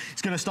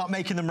 It's going to start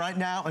making them right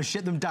now and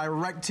ship them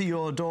direct to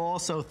your door.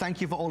 So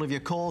thank you for all of your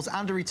calls.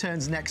 Andy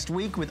returns next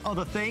week with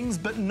other things,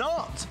 but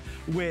not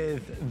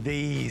with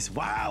these.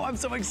 Wow, I'm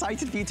so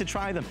excited for you to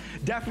try them.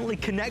 Definitely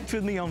connect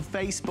with me on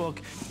Facebook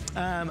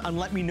and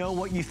let me know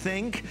what you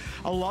think.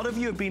 A lot of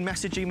you have been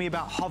messaging me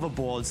about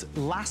hoverboards.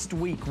 Last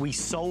week, we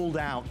sold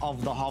out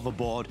of the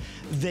hoverboard.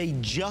 They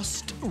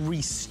just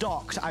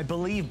restocked, I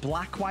believe,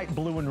 black, white,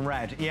 blue, and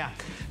red. Yeah,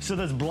 so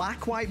there's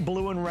black, white,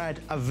 blue, and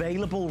red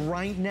available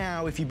right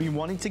now if you've been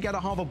wanting to get a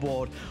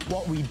hoverboard.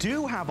 What we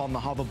do have on the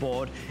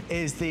hoverboard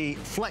is the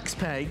flex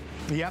pay,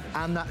 yep,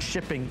 and that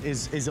shipping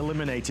is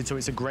eliminated, so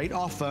it's a great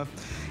offer.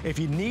 If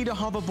you need a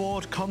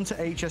hoverboard, come to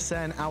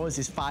HSN. Ours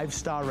is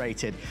 5-star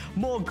rated.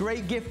 More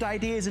great gift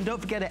ideas, and don't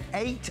forget at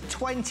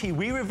 8:20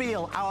 we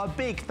reveal our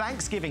big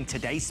Thanksgiving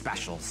Today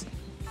specials.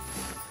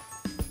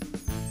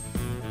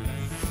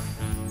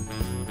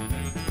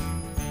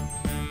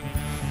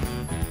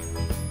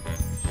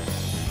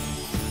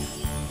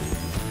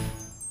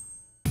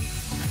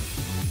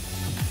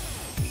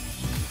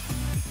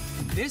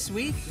 This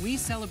week, we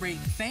celebrate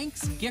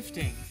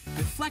Thanksgifting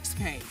with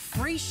FlexPay,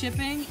 free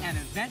shipping, and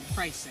event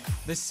pricing.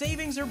 The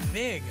savings are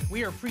big.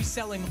 We are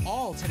pre-selling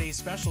all today's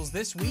specials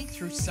this week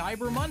through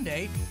Cyber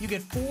Monday. You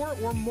get 4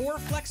 or more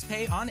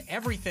FlexPay on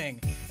everything.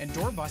 And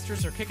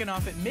doorbusters are kicking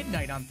off at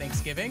midnight on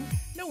Thanksgiving.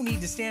 No need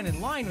to stand in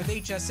line with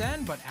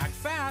HSN, but act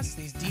fast.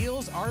 These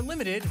deals are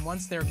limited, and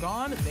once they're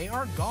gone, they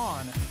are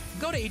gone.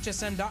 Go to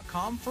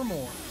hsn.com for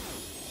more.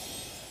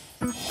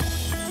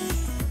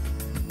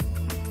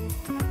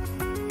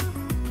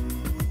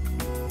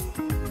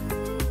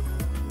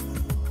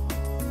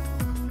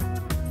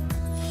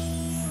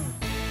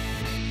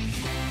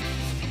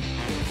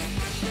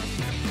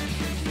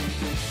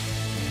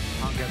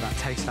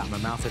 Taste that in my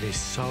mouth. It is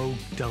so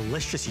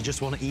delicious. You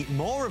just want to eat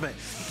more of it.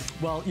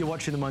 Well, you're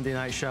watching the Monday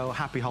Night Show.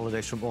 Happy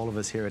holidays from all of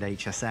us here at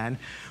HSN.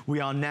 We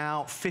are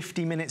now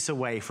 50 minutes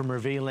away from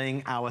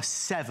revealing our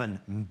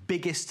 7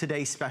 biggest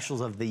Today specials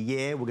of the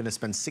year. We're going to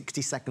spend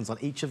 60 seconds on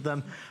each of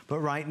them. But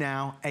right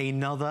now,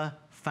 another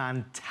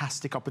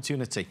fantastic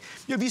opportunity.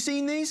 Have you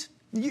seen these?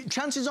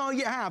 Chances are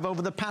you have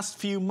over the past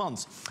few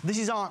months. This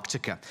is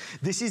Arctica.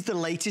 This is the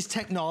latest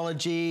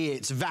technology.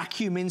 It's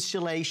vacuum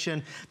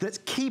insulation that's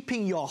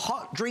keeping your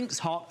hot drinks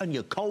hot and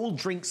your cold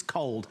drinks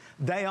cold.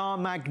 They are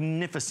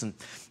magnificent.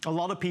 A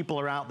lot of people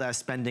are out there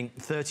spending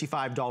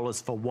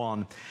 $35 for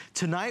one.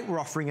 Tonight, we're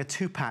offering a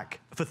 2-pack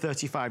for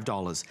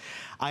 $35.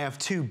 I have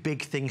 2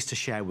 big things to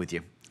share with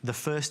you. The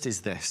first is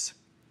this.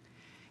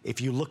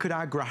 If you look at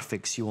our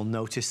graphics, you will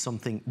notice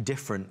something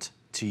different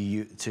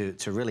to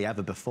really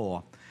ever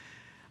before.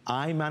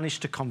 I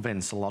managed to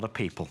convince a lot of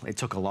people, it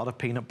took a lot of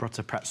peanut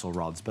butter pretzel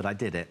rods, but I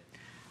did it,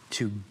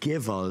 to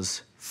give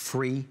us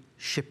free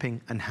shipping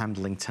and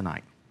handling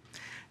tonight.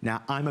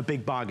 Now, I'm a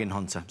big bargain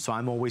hunter, so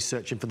I'm always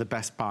searching for the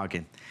best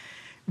bargain.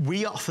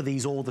 We offer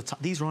these all the time.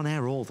 These are on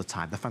air all the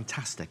time. They're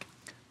fantastic.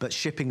 But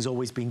shipping's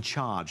always been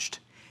charged.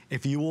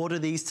 If you order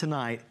these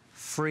tonight,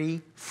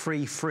 free,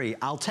 free, free.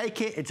 I'll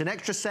take it. It's an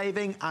extra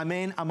saving. I'm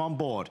in. I'm on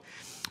board.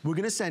 We're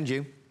going to send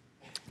you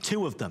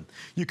 2 of them.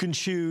 You can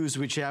choose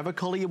whichever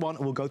color you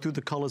want. We'll go through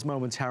the colors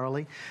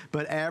momentarily,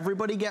 but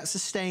everybody gets a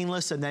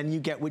stainless, and then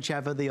you get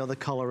whichever the other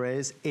color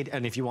is.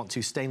 And if you want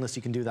to stainless,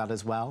 you can do that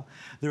as well.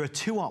 There are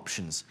 2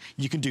 options.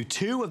 You can do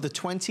 2 of the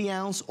 20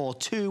 ounce or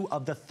 2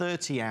 of the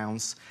 30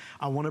 ounce.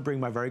 I want to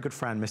bring my very good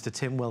friend, Mr.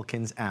 Tim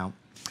Wilkins, out.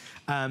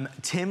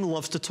 Tim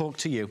loves to talk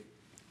to you.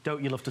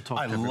 Don't you love to talk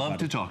to everybody? I love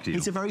to talk to you.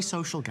 He's a very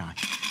social guy.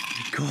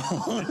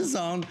 Call us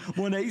on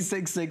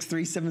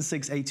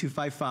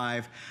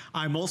 1-866-376-8255.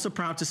 I'm also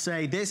proud to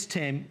say this,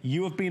 Tim,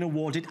 you have been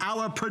awarded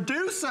our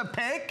producer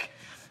pick.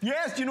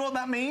 Yes, do you know what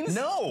that means?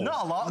 No.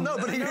 Not a lot. No,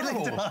 but he really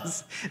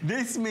does.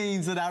 This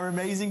means that our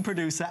amazing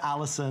producer,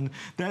 Alison,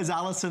 there's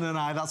Alison and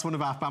I, that's one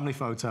of our family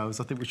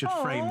photos. I think we should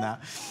frame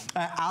that.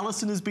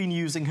 Alison has been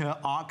using her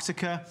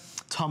Arctica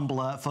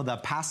tumbler for the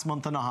past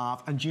month and a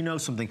half, and do you know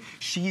something?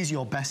 She is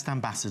your best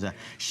ambassador.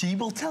 She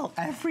will tell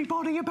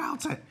everybody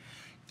about it.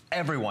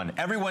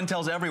 Everyone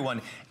tells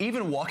everyone.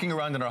 Even walking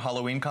around in our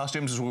Halloween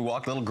costumes as we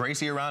walk little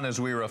Gracie around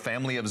as we were a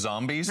family of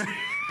zombies,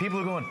 people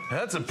are going,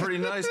 that's a pretty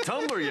nice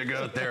tumbler you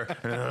got there.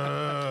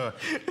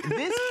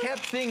 This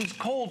kept things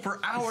cold for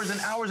hours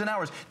and hours and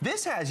hours.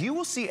 This has, you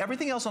will see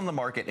everything else on the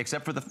market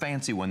except for the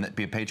fancy one that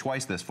you pay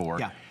twice this for.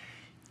 Yeah.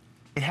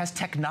 It has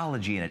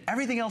technology in it.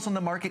 Everything else on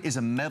the market is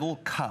a metal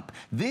cup.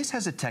 This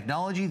has a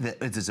technology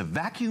that is a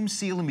vacuum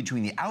seal in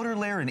between the outer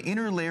layer and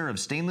inner layer of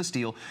stainless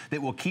steel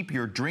that will keep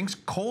your drinks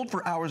cold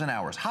for hours and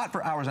hours, hot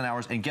for hours and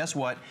hours, and guess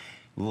what?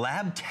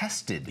 Lab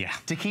tested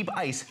to keep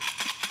ice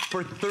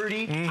for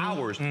 30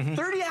 hours.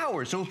 30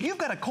 hours. So if you've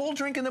got a cold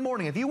drink in the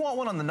morning, if you want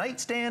one on the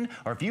nightstand,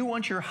 or if you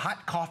want your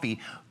hot coffee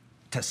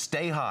to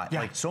stay hot.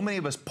 Like so many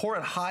of us pour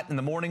it hot in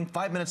the morning,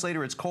 5 minutes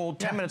later it's cold,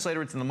 10 minutes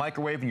later it's in the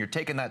microwave, and you're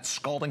taking that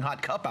scalding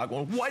hot cup out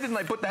going, why didn't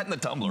I put that in the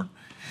tumbler?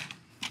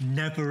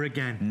 Never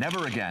again.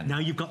 Never again. Now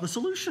you've got the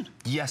solution.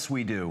 Yes,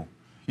 we do.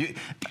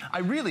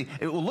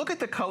 Look at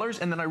the colors,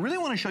 and then I really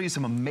want to show you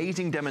some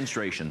amazing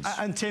demonstrations.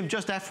 And Tim,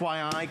 just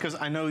FYI, because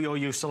I know you're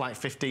used to like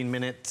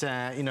 15-minute,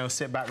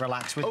 sit back,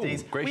 relax with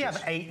these. Gracious. We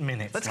have 8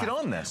 minutes. Let's get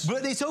on this.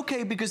 But it's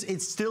okay because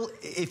it's still,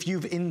 if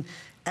you've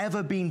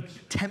ever been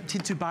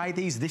tempted to buy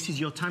these, this is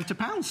your time to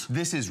pounce.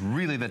 This is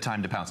really the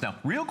time to pounce. Now,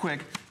 real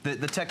quick, the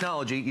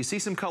technology, you see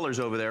some colors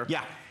over there.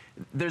 Yeah.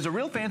 There's a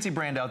real fancy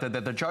brand out there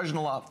that they're charging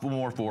a lot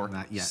more for.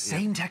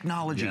 Same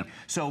technology. Yeah.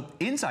 So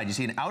inside, you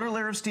see an outer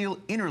layer of steel,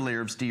 inner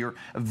layer of steel,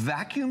 a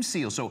vacuum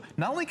seal. So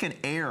not only can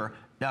air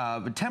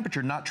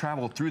temperature not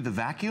travel through the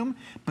vacuum,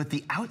 but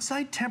the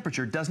outside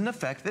temperature doesn't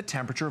affect the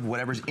temperature of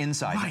whatever's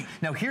inside. Right.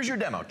 Now here's your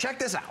demo. Check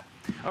this out.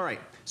 All right,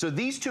 so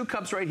these two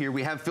cups right here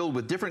we have filled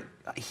with different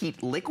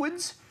heat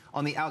liquids.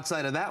 On the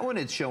outside of that one,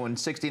 it's showing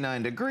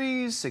 69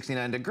 degrees,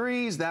 69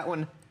 degrees. That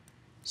one,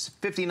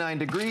 59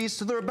 degrees,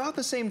 so they're about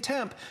the same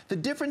temp. The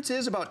difference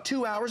is about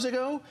 2 hours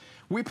ago,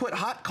 we put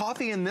hot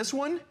coffee in this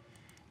one,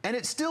 and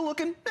it's still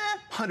looking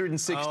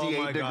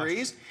 168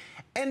 degrees.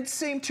 And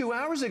same 2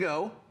 hours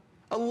ago,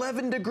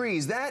 11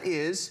 degrees. That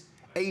is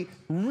a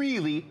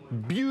really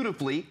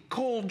beautifully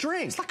cold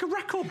drink. It's like a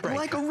record breaker.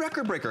 Like a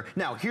record breaker.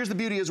 Now, here's the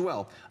beauty as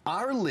well.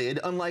 Our lid,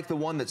 unlike the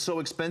one that's so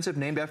expensive,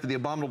 named after the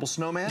abominable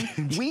snowman,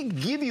 we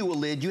give you a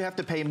lid you have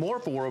to pay more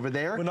for over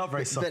there. We're not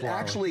very supple, that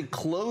actually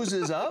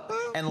closes up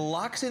and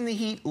locks in the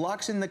heat,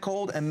 locks in the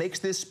cold, and makes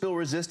this spill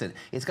resistant.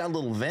 It's got a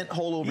little vent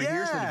hole over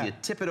here, so that if you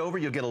tip it over,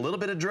 you'll get a little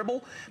bit of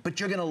dribble, but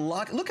you're gonna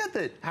lock, look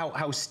at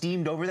how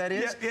steamed over that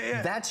is.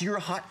 That's your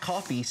hot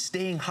coffee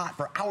staying hot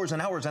for hours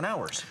and hours and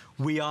hours.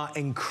 We are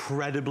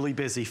incredibly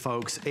busy,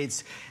 folks.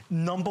 It's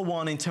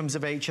 #1 in terms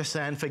of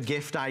HSN for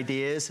gift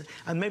ideas.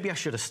 And maybe I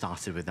should have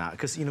started with that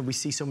because, we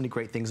see so many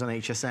great things on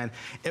HSN.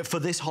 For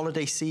this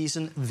holiday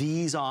season,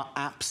 these are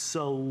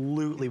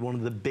absolutely one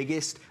of the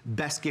biggest,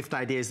 best gift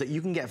ideas that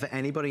you can get for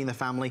anybody in the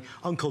family.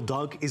 Uncle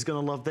Doug is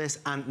going to love this.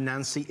 Aunt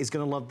Nancy is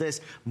going to love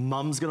this.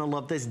 Mum's going to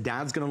love this.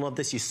 Dad's going to love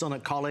this. Your son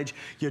at college,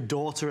 your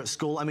daughter at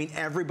school. I mean,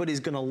 everybody's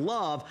going to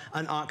love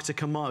an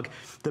Arctica mug.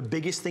 The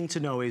biggest thing to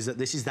know is that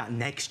this is that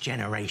next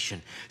generation.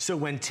 So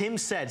when Tim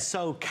said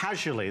so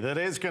casually that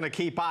it's going to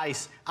keep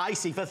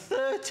icy for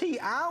 30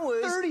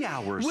 hours. 30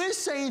 hours. We're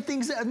saying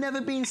things that have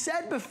never been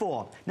said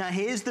before. Now,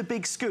 here's the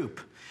big scoop.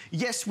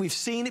 Yes, we've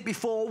seen it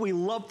before. We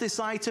love this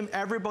item.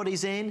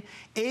 Everybody's in.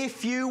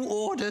 If you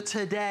order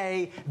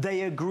today,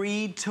 they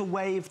agreed to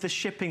waive the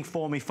shipping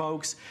for me,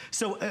 folks.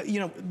 So,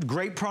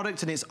 great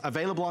product, and it's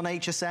available on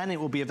HSN. It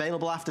will be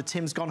available after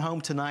Tim's gone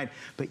home tonight.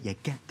 But you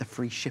get the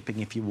free shipping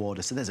if you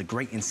order. So there's a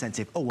great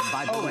incentive. Oh, and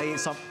by the way,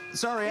 it's up.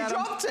 Sorry, Adam.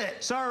 You dropped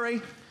it.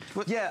 Sorry.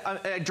 Yeah,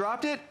 I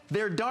dropped it.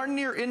 They're darn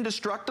near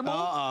indestructible.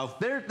 Uh-oh.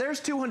 There's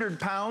 200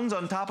 pounds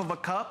on top of a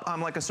cup.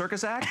 I'm like a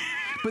circus act.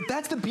 But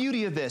that's the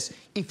beauty of this.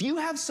 If you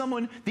have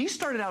someone, these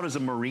started out as a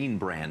marine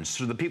brand,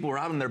 so the people were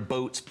out on their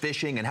boats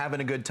fishing and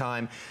having a good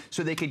time,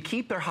 so they could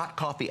keep their hot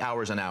coffee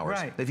hours and hours.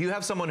 Right. If you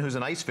have someone who's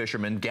an ice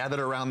fisherman gathered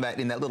around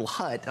in that little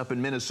hut up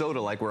in Minnesota,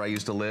 like where I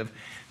used to live,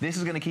 this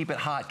is going to keep it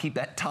hot, keep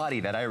that toddy,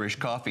 that Irish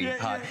coffee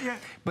hot.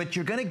 But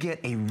you're going to get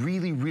a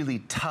really, really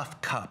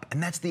tough cup,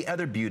 and that's the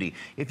other beauty.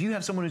 If you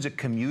have someone who's a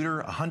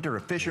commuter, a hunter,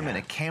 a fisherman,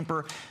 a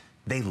camper,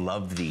 they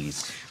love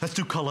these. Let's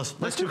do colors.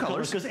 Let's do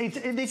colors. Because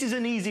this is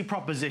an easy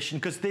proposition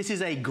because this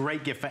is a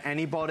great gift for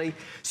anybody.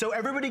 So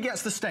everybody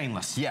gets the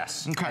stainless.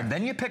 Yes. Okay. And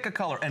then you pick a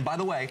color. And by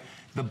the way,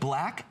 the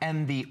black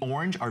and the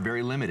orange are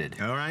very limited.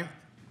 All right.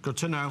 Good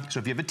to know. So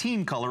if you have a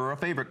team color or a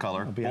favorite color.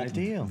 That'll be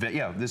ideal.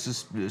 Yeah, this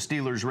is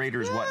Steelers,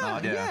 Raiders,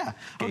 whatnot. Yeah.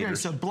 Okay,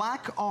 so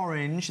black,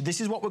 orange.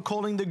 This is what we're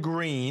calling the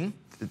green.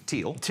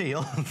 teal.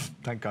 Teal.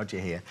 Thank God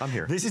you're here. I'm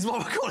here. This is what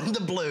we're calling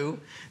the blue.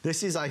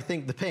 This is, I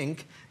think, the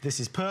pink. This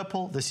is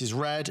purple. This is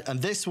red.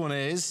 And this one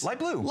is... light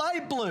blue.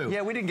 Light blue.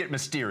 Yeah, we didn't get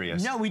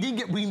mysterious. No, we didn't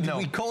get...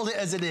 We called it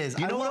as it is.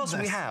 You know what else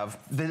we have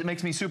that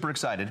makes me super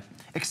excited?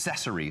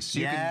 Accessories. So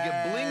you can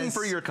get bling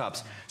for your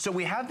cups. So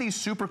we have these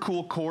super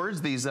cool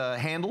cords, these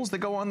handles that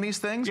go on these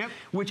things,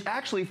 which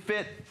actually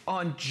fit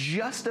on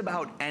just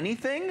about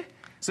anything.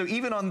 So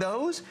even on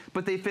those,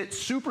 but they fit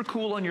super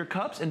cool on your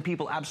cups, and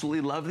people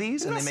absolutely love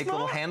these, and they make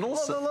little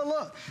handles.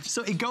 Look.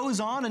 So it goes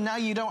on, and now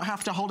you don't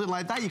have to hold it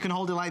like that. You can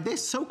hold it like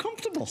this. So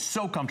comfortable.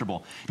 So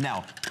comfortable.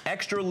 Now,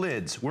 extra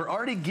lids. We're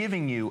already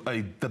giving you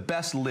the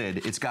best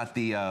lid. It's got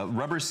the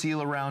rubber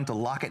seal around to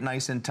lock it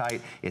nice and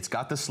tight. It's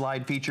got the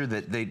slide feature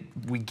that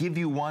we give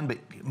you one, but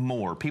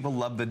more. People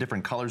love the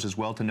different colors as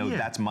well to know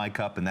that's my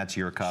cup and that's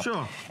your cup.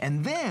 Sure.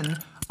 And then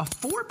a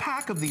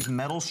 4-pack of these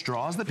metal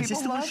straws that people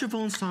love. Is this the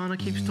one Siobhan Sana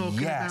keeps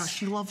talking about?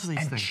 She loves these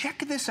things. And check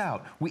this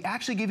out. We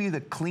actually give you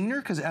the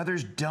cleaner because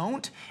others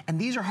don't, and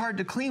these are hard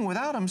to clean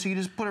without them, so you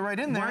just put it right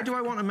in there. Why do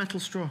I want a metal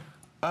straw?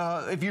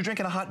 If you're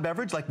drinking a hot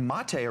beverage like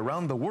mate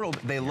around the world,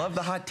 they love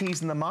the hot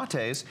teas and the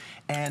mates,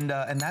 and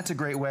that's a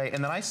great way.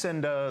 And then I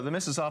send the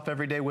missus off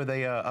every day with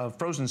a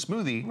frozen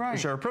smoothie,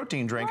 which are a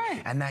protein drink,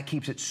 and that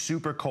keeps it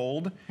super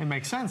cold. It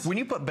makes sense. When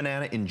you put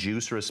banana in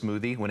juice or a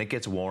smoothie, when it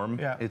gets warm,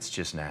 it's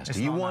just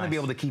nasty. You want to be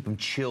able to keep them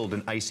chilled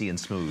and icy and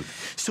smooth.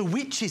 So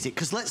which is it?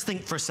 Because let's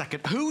think for a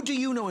second. Who do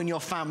you know in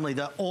your family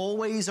that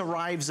always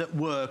arrives at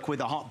work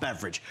with a hot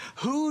beverage?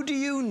 Who do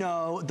you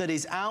know that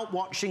is out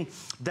watching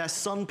their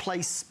son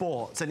play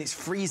sports and it's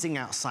freezing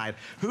outside?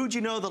 Who do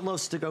you know that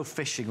loves to go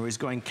fishing or is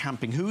going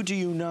camping? Who do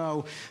you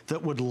know that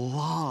would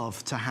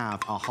love to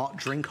have a hot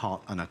drink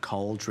hot and a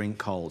cold drink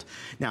cold?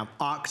 Now,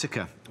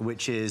 Arctica,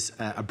 which is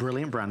a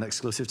brilliant brand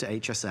exclusive to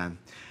HSN,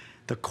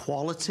 the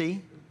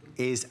quality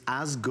is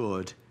as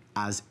good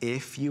as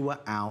if you were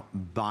out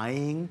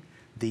buying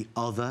the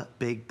other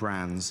big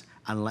brands.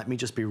 And let me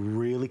just be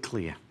really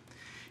clear.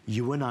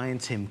 You and I and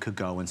Tim could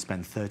go and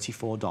spend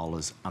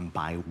 $34 and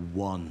buy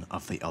one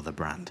of the other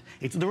brand.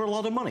 They're a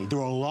lot of money. They're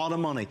a lot of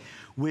money.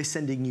 We're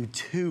sending you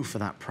 2 for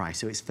that price,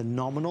 so it's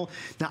phenomenal.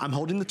 Now, I'm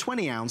holding the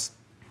 20 ounce.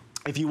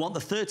 If you want the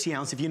 30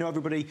 ounce, if you know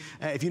everybody,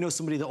 if you know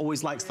somebody that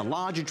always likes the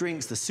larger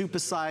drinks, the super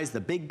size, the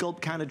big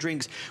gulp kind of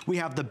drinks, we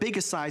have the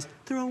bigger size.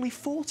 They're only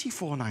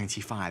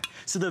 $44.95.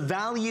 So the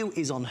value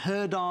is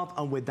unheard of,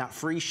 and with that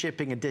free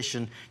shipping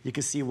edition, you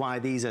can see why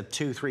these are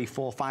 2, 3,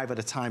 4, 5 at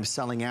a time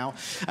selling out.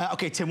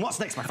 Okay, Tim,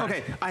 what's next, my friend?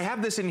 Okay, I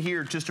have this in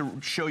here just to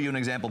show you an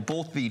example.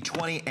 Both the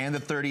 20 and the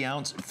 30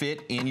 ounce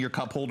fit in your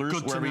cup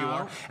holders wherever you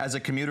are. As a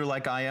commuter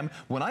like I am,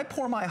 when I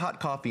pour my hot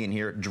coffee in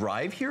here,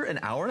 drive here an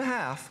hour and a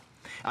half,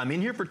 I'm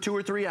in here for 2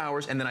 or 3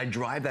 hours, and then I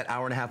drive that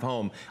hour and a half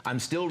home. I'm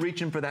still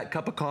reaching for that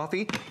cup of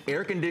coffee.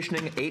 Air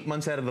conditioning 8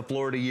 months out of the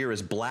Florida year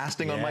is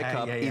blasting on my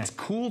cup. It's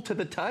cool to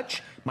the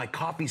touch. My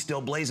coffee's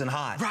still blazing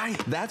hot. Right.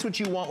 That's what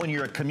you want when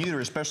you're a commuter,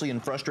 especially in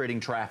frustrating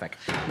traffic.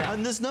 Now,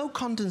 and there's no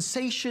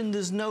condensation,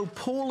 there's no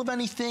pool of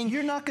anything.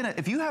 You're not gonna,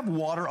 if you have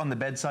water on the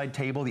bedside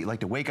table that you like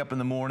to wake up in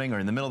the morning or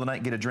in the middle of the night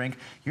and get a drink,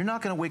 you're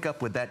not gonna wake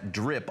up with that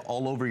drip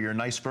all over your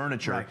nice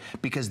furniture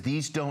because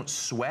these don't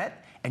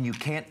sweat and you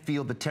can't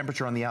feel the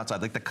temperature on the outside.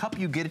 Like the cup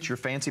you get at your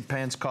fancy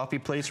pants coffee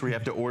place where you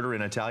have to order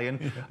in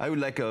Italian, I would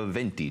like a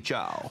venti,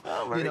 ciao.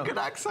 Oh, very good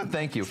accent.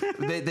 Thank you.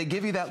 they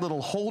give you that little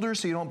holder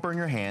so you don't burn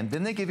your hand.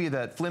 Then they give you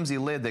that flimsy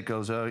lid that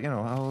goes, you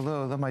know,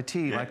 oh, my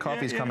tea, my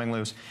coffee's coming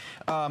loose.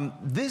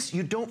 This,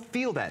 you don't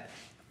feel that.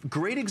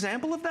 Great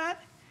example of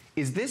that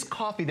is this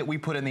coffee that we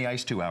put in the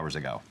ice 2 hours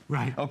ago.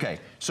 Right. Okay,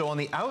 so on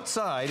the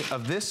outside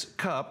of this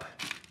cup,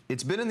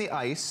 it's been in the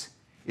ice.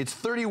 It's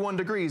 31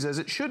 degrees as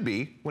it should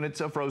be when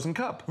it's a frozen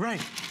cup.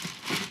 Right.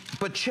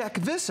 But check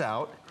this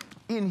out.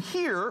 In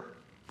here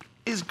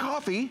is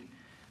coffee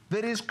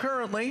that is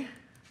currently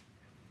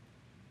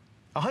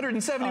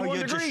 171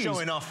 degrees. Just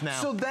showing off now.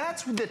 So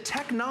that's the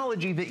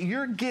technology that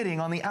you're getting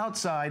on the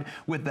outside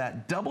with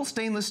that double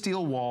stainless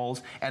steel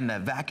walls and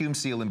that vacuum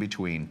seal in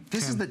between.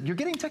 This is you're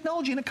getting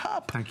technology in a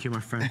cup. Thank you, my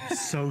friend.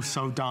 so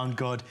darn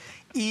good.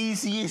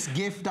 Easiest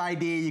gift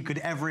idea you could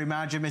ever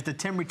imagine. Mr.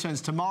 Tim returns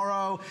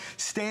tomorrow.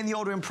 Stay in the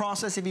ordering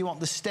process if you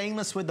want the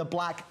stainless with the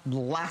black,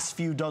 last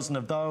few dozen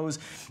of those.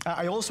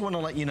 I also want to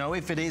let you know,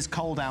 if it is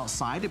cold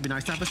outside, it'd be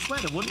nice to have a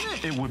sweater, wouldn't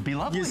it? It would be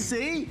lovely. You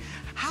see?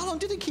 How long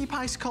did it keep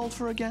ice cold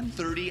for again?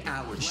 30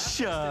 hours.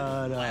 Shut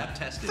up. Lab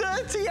tested.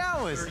 30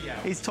 hours? 30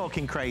 hours. He's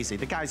talking crazy.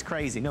 The guy's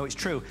crazy. No, it's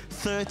true.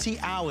 30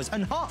 hours.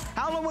 And hot.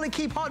 How long will it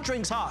keep hot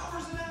drinks hot?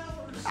 Hours and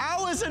hours.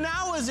 Hours and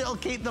hours it'll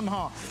keep them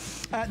hot.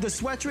 The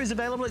sweater is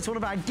available. It's one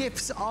of our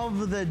gifts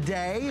of the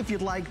day. If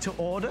you'd like to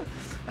order,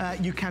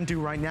 you can do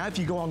right now. If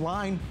you go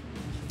online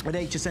at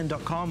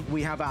hsn.com,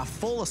 we have our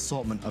full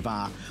assortment of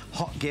our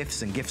hot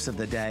gifts and gifts of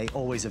the day,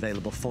 always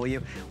available for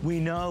you. We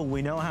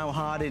know how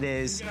hard it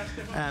is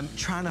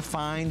trying to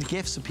find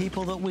gifts for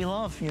people that we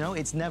love. You know,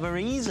 it's never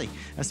easy,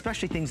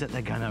 especially things that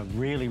they're gonna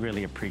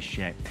really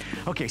appreciate.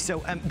 Okay,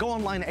 so go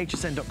online at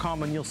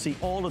hsn.com and you'll see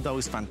all of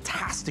those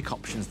fantastic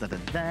options that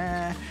are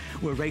there.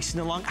 We're racing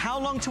along. How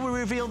long till we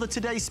reveal the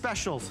today's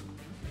specials?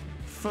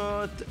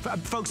 for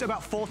folks,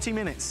 about 40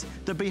 minutes.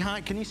 The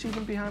behind, can you see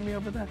them behind me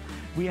over there?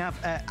 We have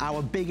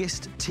our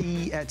biggest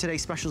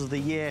today's specials of the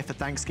year for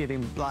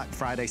Thanksgiving, Black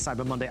Friday,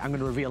 Cyber Monday. I'm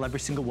gonna reveal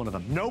every single one of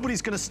them.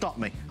 Nobody's gonna stop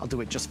me. I'll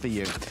do it just for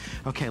you.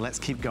 Okay, let's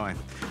keep going.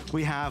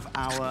 We have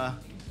our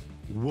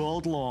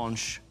world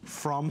launch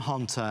from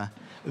Hunter,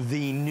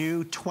 the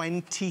new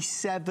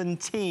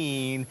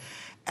 2017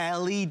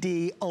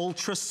 LED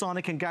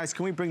ultrasonic. And guys,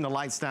 can we bring the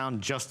lights down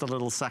just a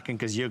little second,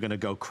 because you're gonna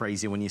go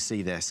crazy when you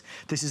see this.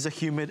 This is a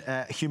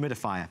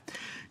humidifier.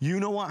 You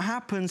know what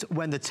happens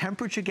when the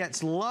temperature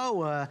gets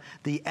lower,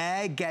 the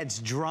air gets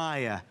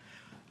drier.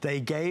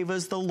 They gave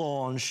us the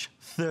launch,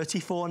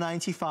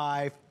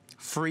 $34.95.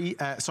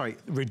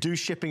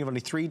 Reduced shipping of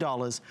only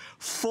 $3,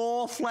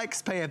 4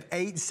 flex pay of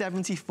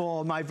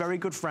 $8.74. My very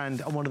good friend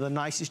and one of the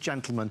nicest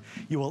gentlemen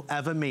you will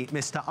ever meet,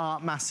 Mr.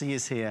 Art Massey,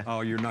 is here. Oh,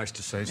 you're nice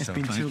to say so.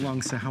 It's been too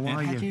long, sir. How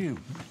are you? Thank you.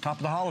 Top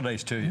of the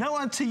holidays to you. No,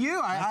 and to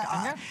you.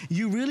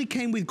 You really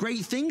came with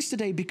great things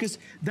today, because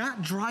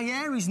that dry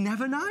air is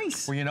never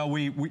nice. Well, you know,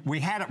 we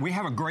have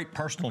a great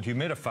personal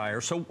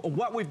humidifier. So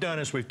what we've done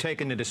is we've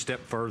taken it a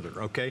step further.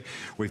 Okay,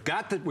 we've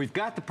got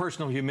the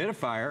personal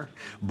humidifier,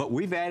 but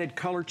we've added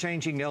color changing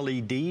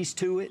LEDs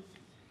to it.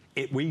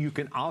 You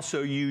can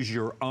also use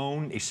your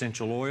own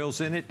essential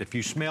oils in it. If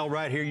you smell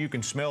right here, you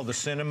can smell the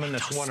cinnamon.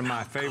 That's one of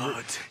my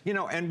favorite. You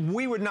know, and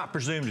we would not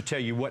presume to tell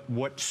you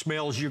what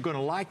smells you're going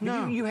to like.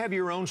 No. You have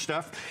your own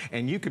stuff,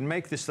 and you can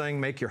make this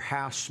thing make your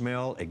house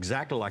smell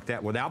exactly like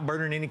that without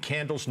burning any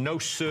candles, no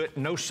soot,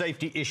 no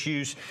safety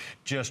issues,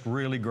 just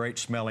really great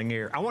smelling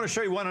air. I want to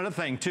show you one other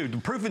thing too. The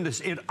proof in this,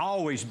 it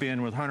always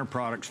been with Hunter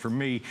products for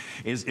me,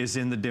 is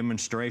in the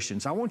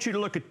demonstrations. I want you to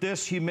look at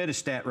this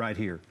humidistat right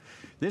here.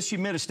 This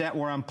humidistat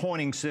where I'm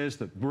pointing says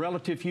the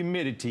relative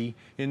humidity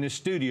in this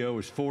studio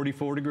is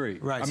 44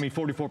 degrees. Right. I mean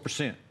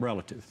 44%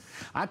 relative.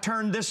 I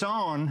turned this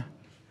on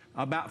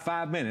about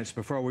 5 minutes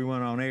before we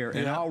went on air,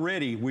 and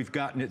already we've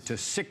gotten it to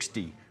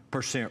 60%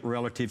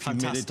 relative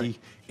humidity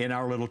in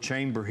our little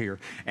chamber here.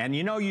 And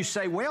you know, you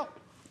say, well,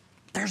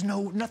 there's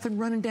nothing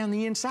running down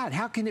the inside.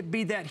 How can it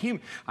be that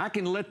humid? I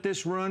can let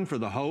this run for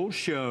the whole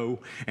show,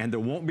 and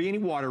there won't be any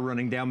water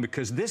running down,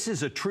 because this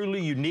is a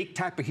truly unique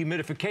type of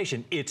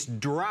humidification. It's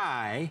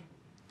dry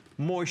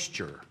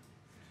moisture.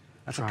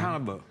 That's a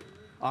kind of a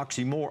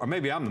oxymoron, or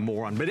maybe I'm the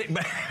moron, but it...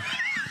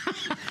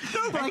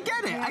 No, but I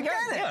get it. I get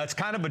it. Yeah, it's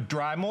kind of a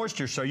dry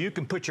moisture, so you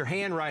can put your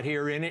hand right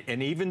here in it,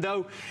 and even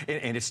though,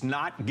 and it's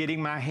not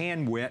getting my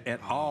hand wet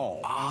at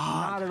all.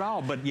 Not at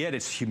all, but yet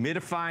it's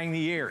humidifying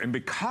the air. And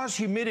because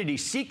humidity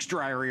seeks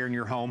drier air in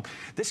your home,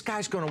 this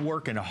guy's going to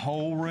work in a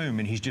whole room,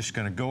 and he's just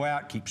going to go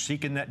out, keep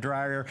seeking that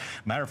dry air.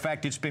 Matter of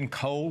fact, it's been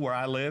cold where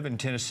I live in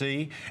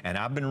Tennessee, and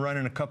I've been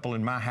running a couple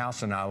in my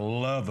house, and I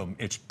love them.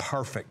 It's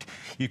perfect.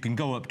 You can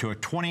go up to a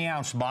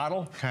 20-ounce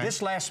bottle. Okay.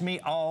 This lasts me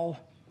all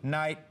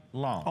night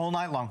long. All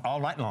night long?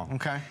 All night long.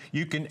 Okay.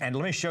 You can, and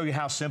let me show you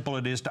how simple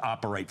it is to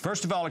operate.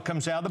 First of all, it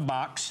comes out of the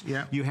box.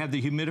 Yeah. You have the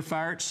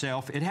humidifier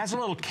itself. It has a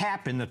little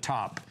cap in the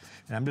top.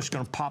 And I'm just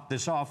going to pop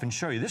this off and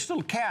show you. This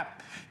little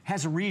cap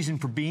has a reason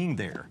for being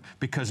there,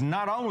 because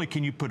not only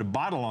can you put a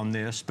bottle on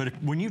this, but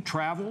when you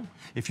travel,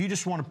 if you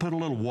just want to put a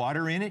little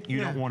water in it,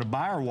 you don't want to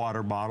buy a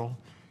water bottle,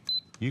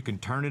 you can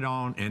turn it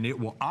on and it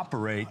will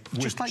operate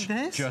just like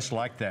this? Just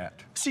like that.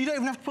 So you don't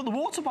even have to put the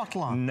water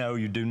bottle on? No,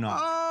 you do not.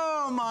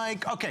 Oh my,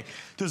 okay.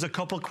 There's a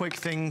couple quick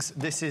things.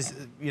 This is,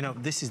 you know,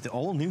 this is the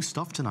all new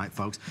stuff tonight,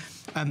 folks.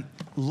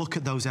 Look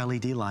at those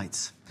LED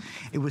lights.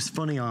 It was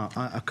funny,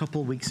 a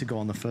couple of weeks ago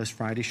on the first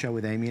Friday show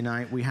with Amy and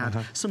I, we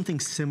had something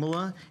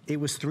similar. It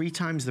was 3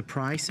 times the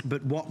price,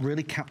 but what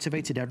really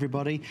captivated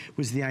everybody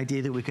was the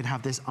idea that we could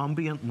have this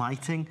ambient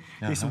lighting,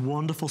 this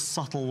wonderful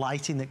subtle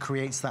lighting that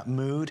creates that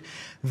mood.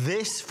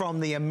 This from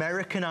the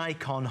American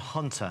icon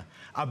Hunter,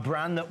 a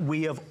brand that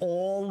we have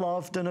all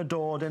loved and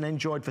adored and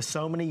enjoyed for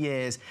so many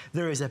years.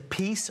 There is a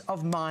peace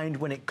of mind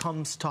when it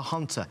comes to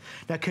Hunter.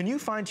 Now, can you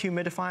find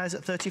humidifiers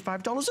at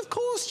 $35? Of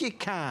course you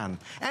can,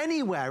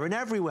 anywhere and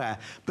everywhere.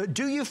 But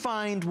do you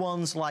find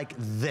ones like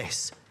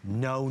this?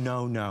 No,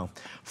 no, no.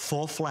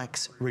 4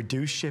 flex,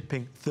 reduced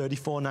shipping,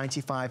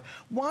 $34.95.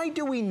 Why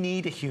do we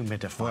need a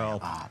humidifier?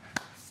 Well,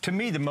 to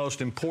me, the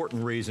most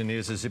important reason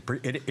is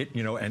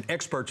you know, and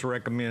experts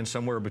recommend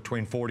somewhere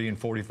between 40 and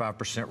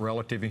 45%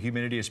 relative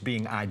humidity as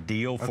being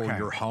ideal for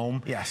your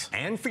home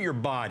and for your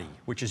body,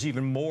 which is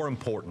even more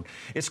important.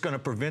 It's going to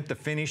prevent the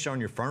finish on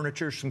your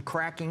furniture from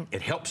cracking.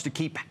 It helps to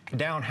keep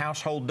down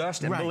household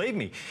dust. And believe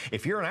me,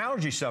 if you're an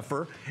allergy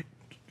sufferer,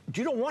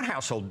 you don't want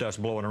household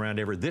dust blowing around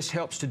everywhere. This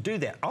helps to do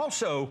that.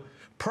 Also,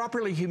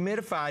 properly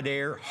humidified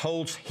air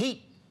holds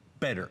heat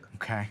better.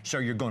 Okay. So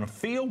you're going to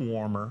feel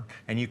warmer,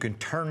 and you can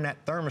turn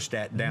that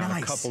thermostat down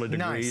a couple of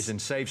degrees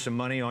and save some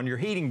money on your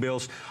heating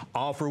bills,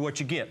 all for what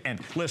you get.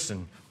 And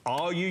listen,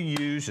 all you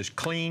use is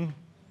clean,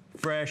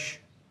 fresh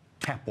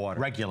tap water.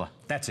 Regular.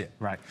 That's it.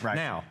 Right.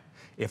 Now,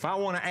 if I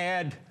want to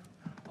add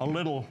a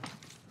little,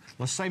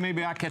 let's say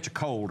maybe I catch a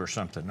cold or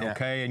something,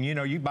 okay? And you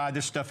know, you buy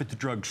this stuff at the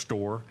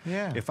drugstore.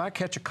 Yeah. If I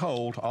catch a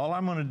cold, all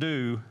I'm going to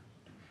do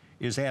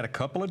is add a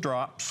couple of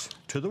drops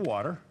to the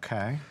water.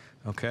 Okay.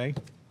 Okay.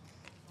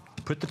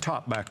 put the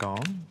top back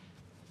on,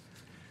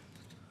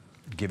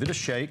 give it a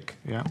shake.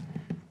 Yeah.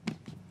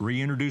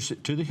 Reintroduce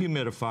it to the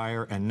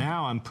humidifier, and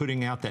now I'm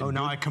putting out that. Oh,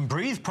 now I can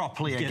breathe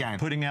properly again.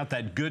 Putting out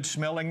that good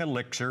smelling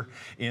elixir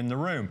in the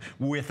room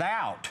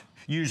without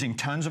using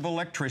tons of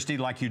electricity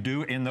like you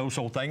do in those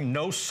old things.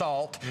 No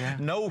salt,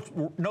 no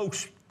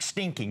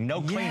stinking,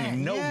 no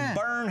cleaning, no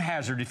burn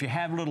hazard if you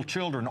have little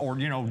children, or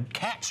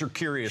cats are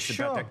curious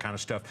about that kind of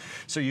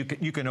stuff. So you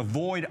can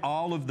avoid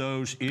all of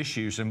those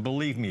issues. And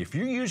believe me, if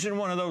you're using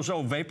one of those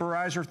old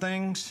vaporizer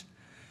things,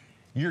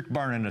 you're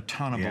burning a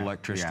ton of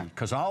electricity,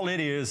 because all it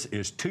is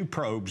 2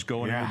 probes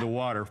going into the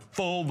water,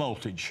 full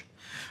voltage.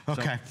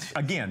 Okay. So,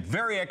 again,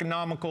 very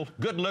economical,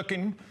 good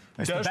looking.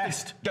 It's the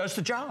best. Does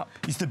the job.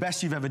 It's the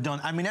best you've ever done.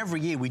 I mean,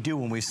 every year we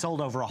do, and we've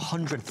sold over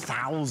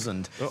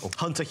 100,000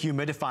 Hunter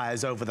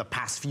humidifiers over the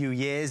past few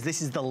years.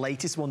 This is the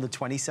latest one, the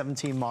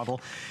 2017 model.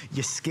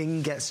 Your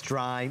skin gets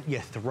dry, your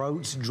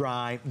throat's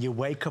dry, you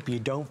wake up, you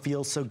don't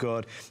feel so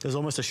good. There's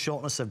almost a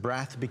shortness of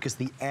breath because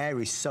the air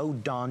is so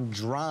darn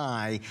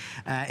dry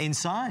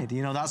inside.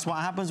 That's what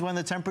happens when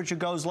the temperature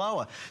goes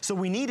lower. So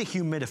we need a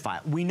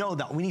humidifier. We know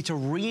that. We need to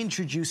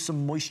reintroduce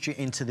some moisture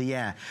into the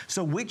air.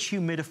 So which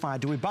humidifier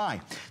do we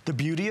buy? The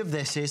beauty of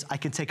this is I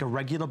can take a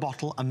regular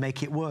bottle and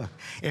make it work.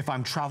 If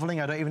I'm traveling,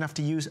 I don't even have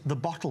to use the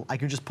bottle. I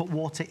can just put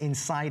water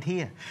inside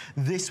here.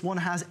 This one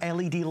has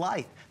LED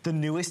light, the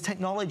newest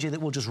technology that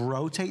will just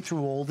rotate through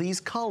all these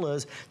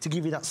colors to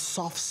give you that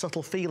soft,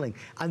 subtle feeling.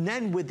 And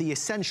then with the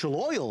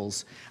essential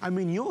oils, I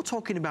mean, you're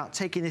talking about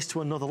taking this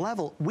to another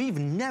level. We've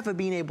never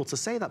been able to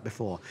say that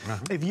before.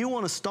 If you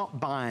want to stop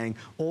buying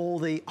all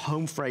the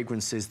home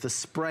fragrances, the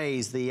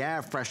sprays, the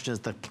air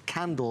fresheners, the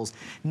candles,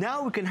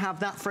 now we can have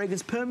that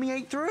fragrance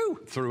permeate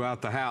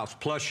throughout the house.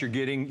 Plus, you're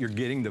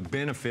getting the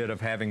benefit of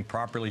having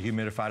properly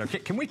humidified. Okay,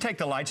 can we take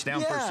the lights down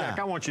for a sec?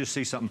 I want you to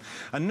see something.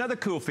 Another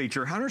cool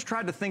feature. Hunter's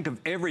tried to think of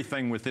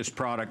everything with this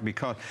product,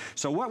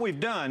 so what we've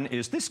done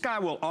is this guy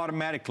will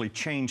automatically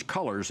change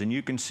colors, and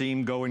you can see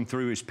him going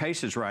through his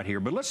paces right here.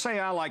 But let's say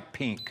I like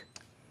pink,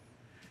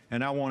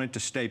 and I want it to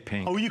stay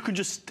pink. Oh, you can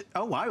just,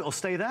 wow, it'll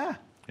stay there.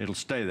 It'll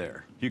stay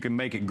there. You can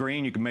make it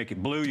green, you can make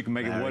it blue, you can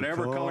make it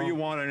whatever color you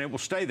want, and it will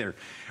stay there.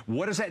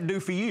 What does that do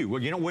for you?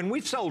 Well, when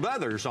we've sold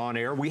others on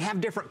air, we have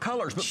different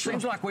colors, but it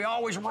seems like we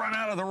always run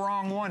out of the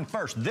wrong one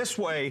first. This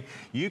way,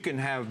 you can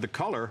have the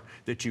color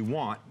that you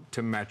want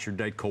to match your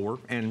decor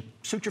and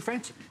suit your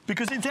fancy.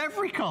 Because it's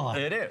every color.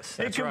 It is.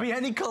 It can be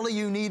any color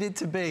you need it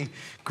to be.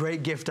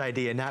 Great gift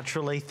idea.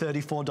 Naturally,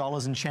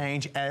 $34 and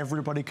change.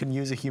 Everybody can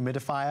use a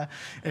humidifier.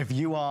 If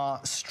you are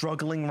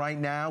struggling right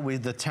now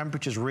with the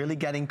temperatures really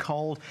getting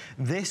cold,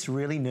 this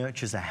really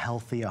nurtures a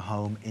healthier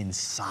home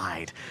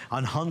inside.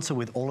 And Hunter,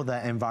 with all of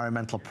their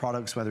environmental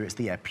products, whether it's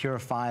the air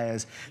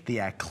purifiers, the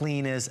air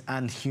cleaners,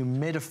 and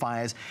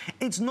humidifiers,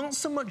 it's not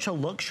so much a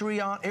luxury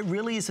art, it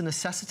really is a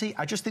necessity.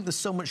 I just think there's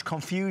so much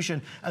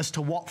confusion as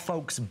to what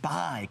folks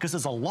buy, because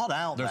there's a lot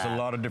out there. There's a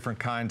lot of different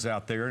kinds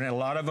out there, and a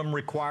lot of them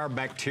require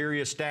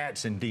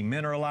bacteriostats and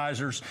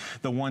demineralizers.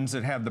 The ones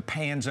that have the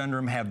pans under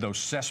them have those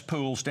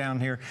cesspools down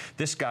here.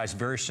 This guy's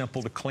very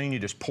simple to clean. You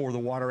just pour the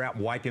water out,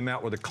 wipe him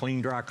out with a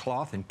clean, dry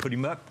cloth, and put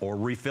him up or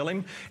refill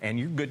him, and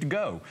you're good to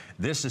go.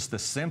 This is the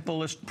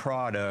simplest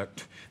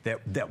product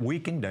that we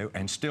can do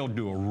and still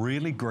do a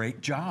really great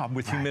job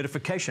with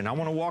humidification. I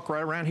want to walk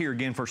right around here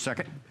again for a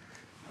second.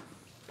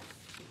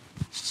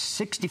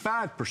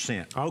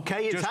 65%.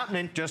 Okay, it's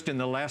happening. Just in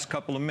the last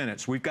couple of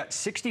minutes. We've got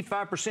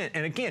 65%.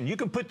 And again, you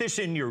can put this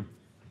in your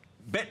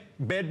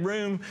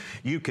bedroom.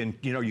 You can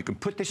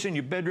put this in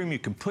your bedroom. You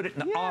can put it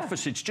in the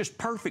office. It's just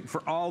perfect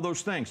for all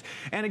those things.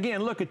 And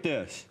again, look at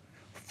this.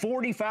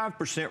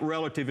 45%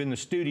 relative in the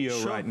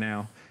studio right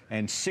now,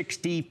 and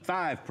 65%.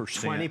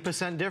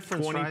 20%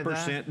 difference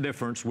 20%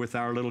 difference with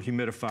our little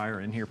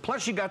humidifier in here.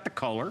 Plus, you got the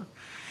color.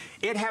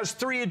 It has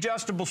 3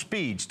 adjustable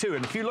speeds, too.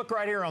 And if you look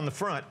right here on the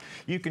front,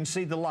 you can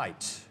see the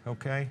lights,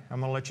 okay?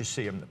 I'm going to let you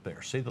see them up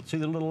there. See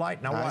the little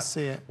light? Now, I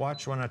see it.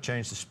 Watch when I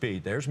change the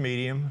speed. There's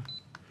medium.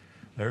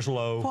 There's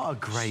low. What a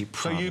great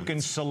product. So you can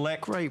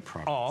select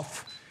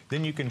off.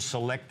 Then you can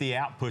select the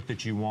output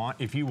that you want.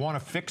 If you want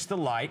to fix the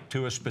light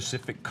to a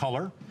specific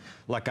color,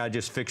 like I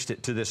just fixed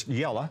it to this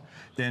yellow,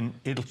 then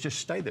it'll just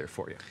stay there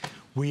for you.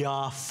 We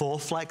are full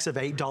flex of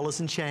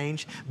 $8 and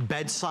change.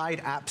 Bedside,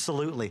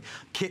 absolutely.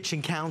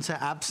 Kitchen counter,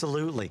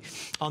 absolutely.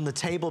 On the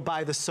table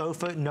by the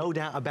sofa, no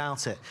doubt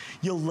about it.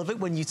 You'll love it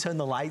when you turn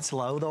the lights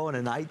low, though, in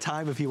a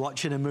nighttime if you're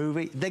watching a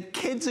movie. The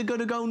kids are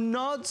gonna go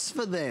nuts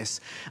for this.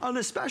 And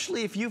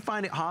especially if you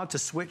find it hard to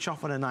switch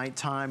off at a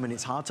nighttime and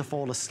it's hard to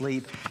fall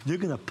asleep, you're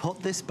gonna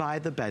put this by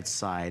the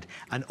bedside,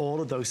 and all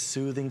of those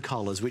soothing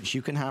colors, which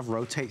you can have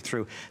rotate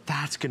through,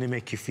 that's gonna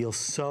make you feel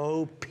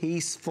so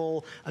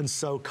peaceful and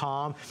so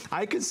calm.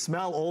 I can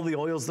smell all the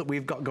oils that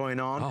we've got going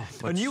on.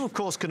 And you, of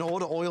course, can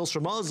order oils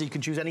from us. You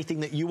can choose anything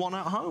that you want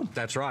at home.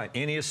 That's right.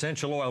 Any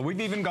essential oil.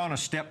 We've even gone a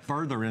step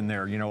further in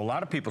there. You know, a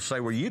lot of people say,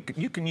 well, you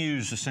can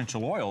use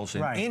essential oils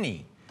in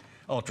any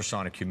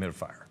ultrasonic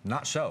humidifier.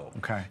 Not so.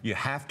 Okay. You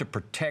have to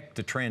protect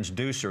the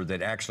transducer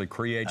that actually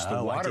creates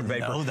the water I didn't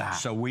vapor. know that.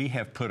 So we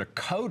have put a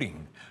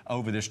coating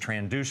over this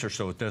transducer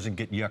so it doesn't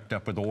get yucked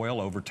up with oil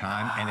over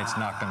time, and it's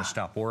not going to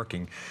stop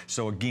working.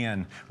 So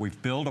again,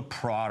 we've built a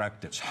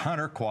product that's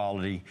hunter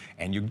quality,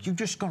 and you're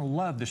just going to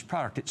love this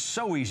product. It's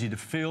so easy to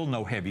fill,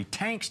 no heavy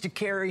tanks to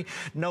carry,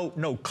 no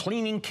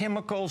cleaning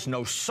chemicals,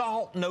 no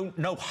salt,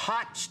 no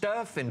hot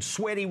stuff and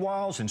sweaty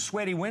walls and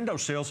sweaty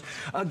windowsills.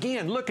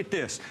 Again, look at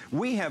this.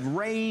 We have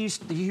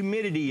raised the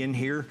humidity in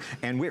here,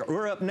 and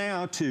we're up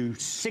now to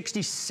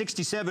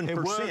 67%. It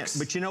works.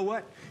 But you know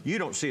what? You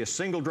don't see a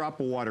single drop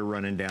of water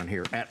running down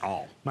here at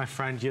all. My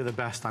friend, you're the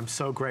best. I'm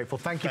so grateful.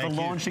 Thank you for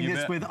launching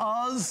this with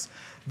us.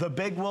 The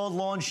big world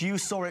launch, you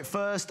saw it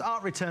first.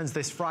 Art returns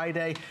this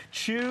Friday.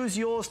 Choose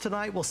yours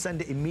tonight. We'll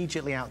send it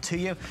immediately out to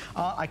you.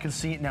 I can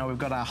see it now. We've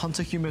got our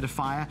Hunter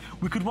humidifier.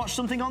 We could watch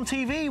something on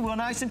TV. We're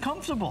nice and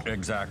comfortable.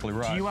 Exactly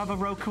right. Do you have a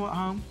Roku at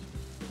home?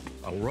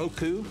 A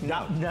Roku?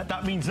 No.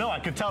 That means no. I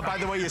could tell by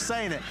the way you're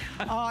saying it.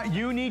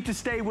 You need to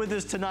stay with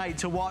us tonight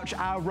to watch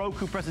our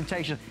Roku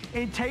presentation.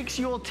 It takes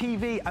your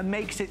TV and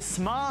makes it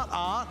smart,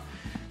 Art.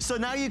 So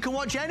now you can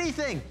watch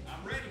anything.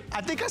 I'm ready.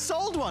 I think I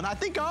sold one. I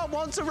think Art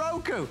wants a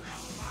Roku.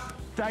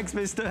 Thanks,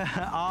 Mr.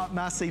 Art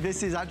Massey.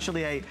 This is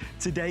actually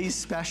today's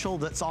special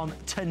that's on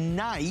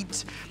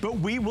tonight, but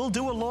we will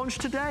do a launch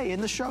today in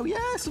the show.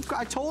 Yes, of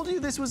course. I told you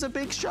this was a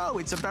big show.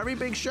 It's a very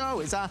big show.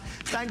 It's our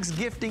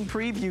Thanksgiving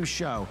preview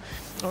show.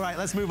 All right,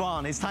 let's move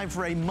on. It's time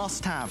for a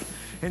must-have.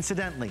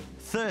 Incidentally,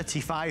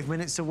 35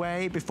 minutes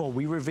away before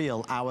we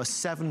reveal our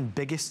 7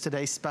 biggest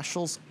Today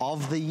specials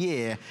of the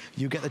year.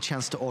 You get the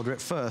chance to order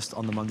it first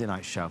on the Monday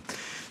Night Show.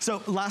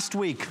 So last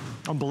week,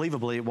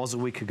 unbelievably, it was a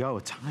week ago.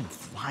 Time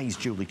flies,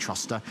 Julie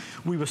Truster.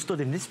 We were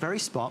stood in this very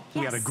spot.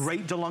 Yes. We had a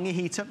great DeLonghi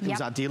heater. It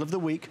was our deal of the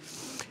week.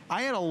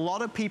 I had a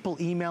lot of people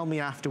email me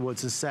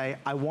afterwards and say,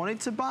 I wanted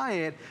to buy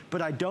it,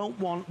 but I don't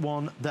want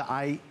one that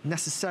I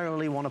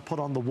necessarily want to put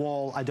on the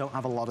wall. I don't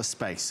have a lot of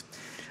space.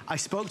 I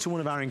spoke to one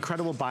of our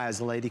incredible buyers,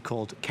 a lady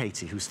called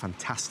Katie, who's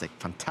fantastic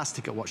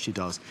at what she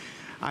does.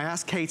 I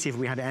asked Katie if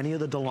we had any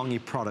other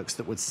DeLonghi products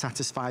that would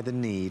satisfy the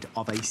need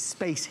of a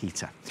space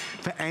heater.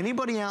 For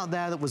anybody out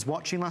there that was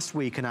watching last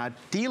week and our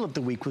deal of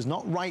the week was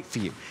not right for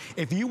you,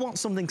 if you want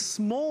something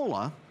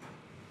smaller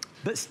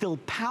but still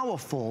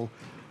powerful,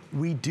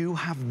 we do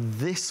have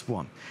this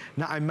one.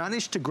 Now, I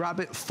managed to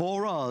grab it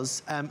for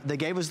us. They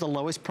gave us the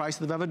lowest price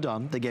they've ever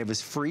done. They gave us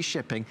free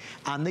shipping,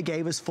 and they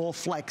gave us full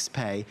flex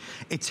pay.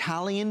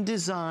 Italian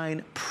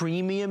design,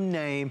 premium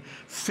name,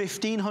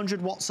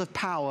 1,500 watts of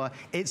power.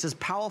 It's as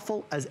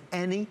powerful as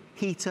any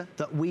heater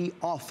that we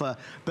offer,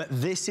 but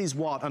this is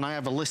what, and I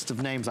have a list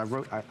of names. I've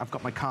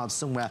got my cards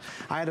somewhere.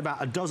 I had about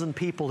a dozen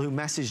people who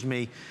messaged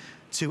me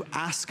to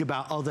ask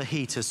about other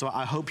heaters, so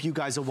I hope you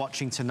guys are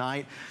watching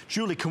tonight.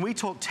 Julie, can we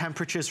talk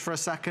temperatures for a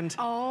second?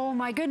 Oh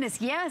my goodness,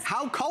 yes.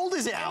 How cold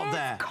is it out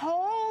there? It's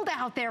cold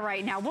out there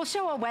right now. We'll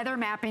show a weather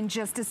map in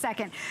just a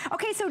second.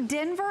 Okay, so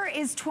Denver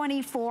is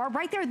 24.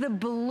 Right there, the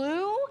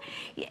blue,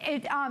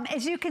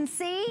 as you can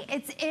see,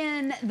 it's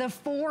in the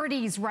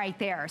 40s right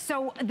there.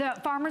 So the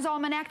Farmer's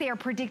Almanac, they are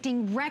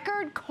predicting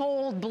record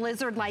cold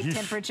blizzard-like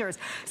temperatures.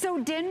 So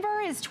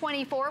Denver is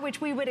 24, which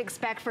we would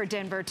expect for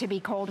Denver to be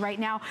cold right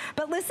now.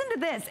 But listen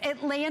to this,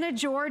 Atlanta,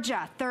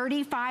 Georgia,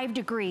 35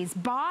 degrees.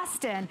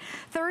 Boston,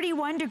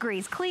 31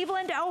 degrees.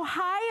 Cleveland,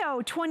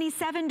 Ohio,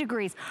 27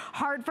 degrees.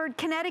 Hartford,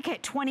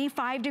 Connecticut,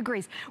 25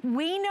 degrees.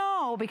 We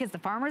know, because the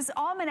Farmer's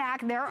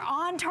Almanac, they're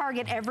on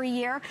target every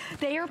year.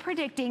 They are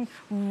predicting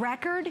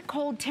record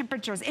cold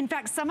temperatures. In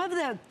fact, some of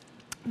the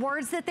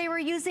words that they were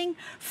using,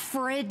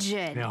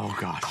 frigid,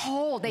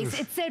 cold. It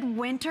said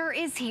winter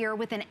is here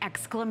with an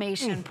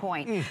exclamation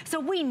point. So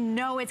we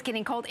know it's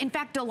getting cold. In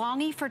fact,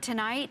 DeLonghi for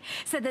tonight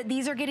said that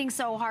these are getting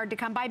so hard to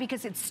come by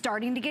because it's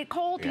starting to get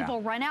cold. People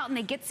run out and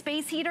they get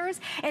space heaters.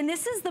 And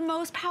this is the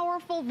most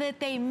powerful that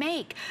they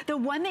make. The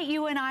one that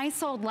you and I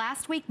sold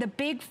last week, the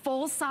big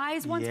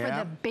full-size ones for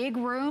the big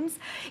rooms,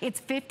 it's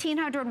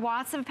 1,500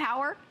 watts of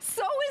power.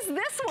 So is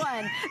this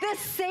one. The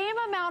same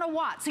amount of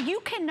watts. So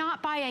you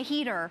cannot buy a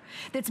heater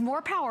that's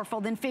more powerful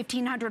than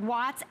 1,500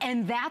 watts,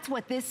 and that's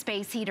what this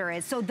space heater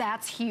is, so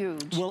that's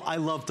huge. Well, I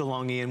love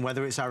DeLonghi, and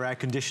whether it's our air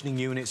conditioning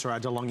units or our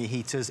DeLonghi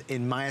heaters,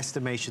 in my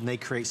estimation, they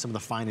create some of the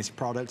finest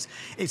products.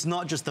 It's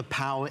not just the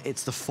power,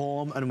 it's the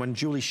form, and when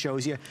Julie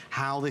shows you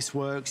how this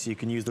works, you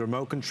can use the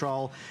remote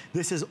control.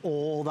 This is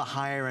all the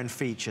higher end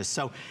features.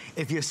 So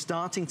if you're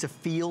starting to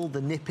feel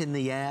the nip in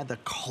the air, the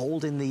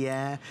cold in the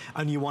air,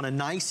 and you want a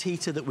nice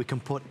heater that we can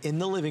put in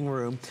the living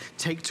room,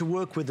 take to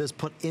work with us,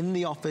 put in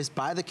the office,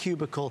 by the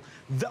cubicle,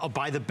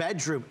 by the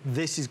bedroom,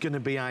 this is going to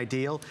be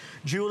ideal.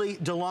 Julie,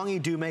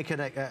 DeLonghi do make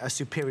a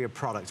superior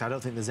product. I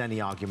don't think there's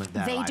any argument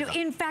there. They do.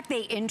 In fact,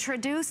 they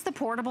introduced the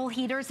portable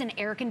heaters and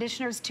air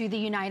conditioners to the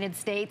United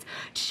States.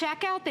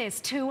 Check out this,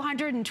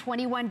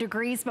 221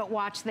 degrees, but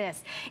watch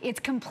this. It's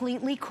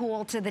completely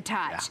cool to the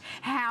touch. Yeah.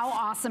 How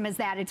awesome is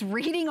that? It's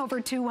reading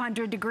over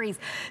 200 degrees.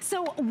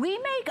 So we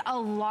make a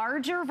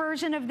larger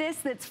version of this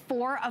that's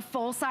for a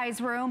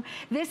full-size room.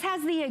 This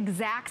has the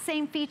exact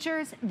same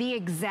features, the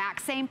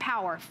exact same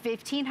power.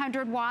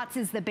 1,500 watts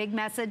is the big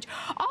message.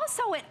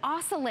 Also, it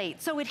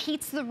oscillates, so it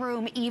heats the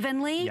room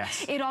evenly.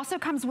 Yes. It also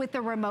comes with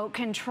the remote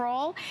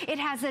control. It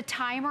has a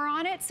timer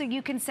on it, so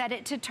you can set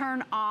it to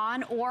turn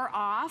on or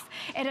off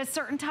at a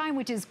certain time,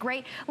 which is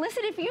great.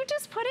 Listen, if you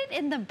just put it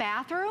in the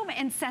bathroom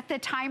and set the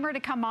timer to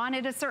come on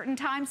at a certain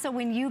time, so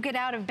when you get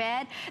out of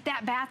bed,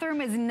 that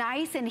bathroom is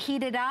nice and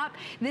heated up,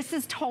 this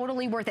is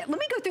totally worth it. Let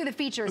me go through the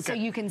features so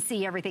you can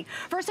see everything.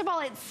 First of all,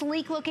 it's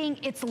sleek looking,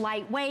 it's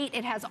lightweight,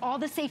 it has all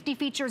the safety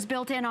features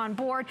built in on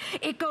board.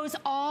 It goes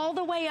all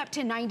the way up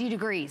to 90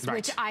 degrees,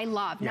 which I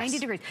love. Yes. 90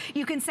 degrees.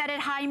 You can set it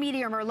high,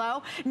 medium, or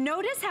low.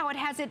 Notice how it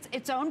has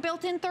its own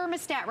built-in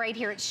thermostat right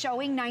here. It's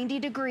showing 90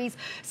 degrees.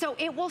 So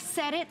it will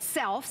set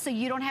itself so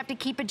you don't have to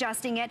keep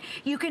adjusting it.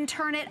 You can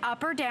turn it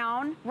up or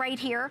down right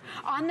here.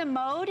 On the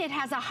mode, it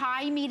has a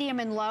high, medium,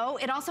 and low.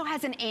 It also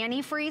has an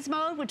antifreeze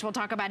mode, which we'll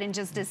talk about in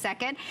just a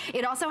second.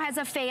 It also has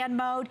a fan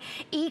mode.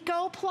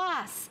 Eco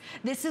Plus.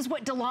 This is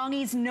what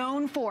DeLonghi's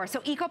known for.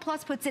 So Eco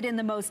Plus puts it in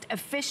the most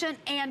efficient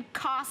and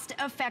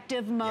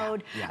cost-effective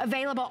mode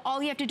available.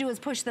 All you have to do is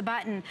push the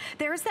button.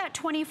 There's that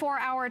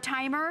 24-hour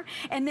timer,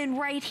 and then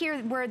right here,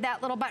 where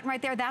that little button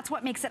right there, that's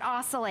what makes it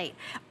oscillate.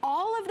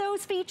 All of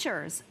those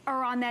features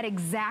are on that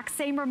exact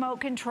same remote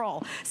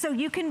control. So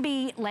you can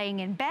be laying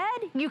in bed,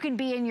 you can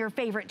be in your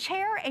favorite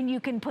chair, and you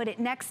can put it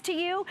next to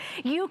you.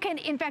 You can,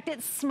 in fact,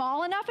 it's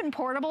small enough and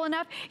portable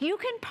enough, you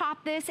can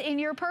pop this in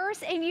your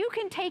purse, and you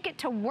can take it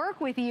to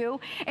work with you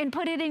and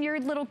put it in your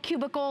little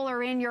cubicle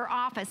or in your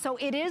office. So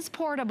it is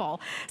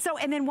portable. So,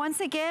 and then once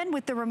again,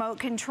 with the remote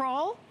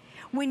control,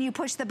 when you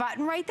push the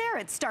button right there,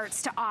 it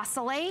starts to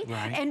oscillate.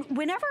 Right. And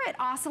whenever it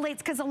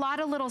oscillates, because a lot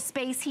of little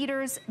space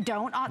heaters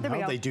don't,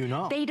 no, they do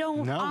not. They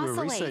don't oscillate. No,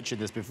 we're researching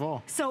this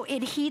before. So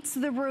it heats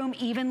the room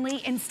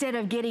evenly instead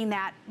of getting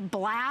that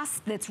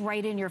blast that's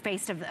right in your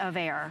face of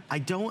air. I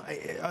don't,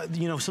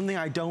 you know, something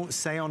I don't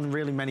say on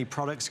really many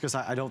products, because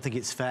I don't think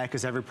it's fair,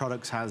 because every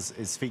product has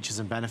its features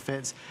and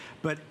benefits,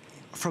 but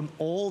from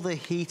all the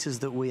heaters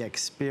that we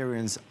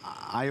experience,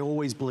 I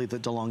always believe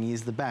that DeLonghi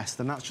is the best,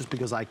 and that's just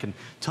because I can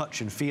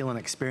touch and feel and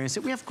experience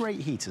it. We have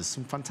great heaters,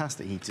 some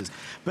fantastic heaters,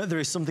 but there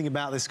is something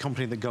about this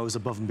company that goes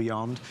above and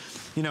beyond.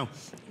 You know,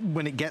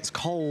 when it gets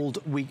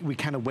cold, we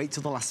kind of wait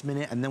till the last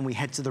minute, and then we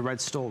head to the red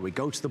store, we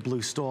go to the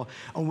blue store,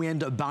 and we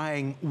end up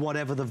buying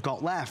whatever they've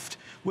got left.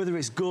 Whether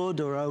it's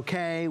good or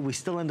okay, we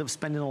still end up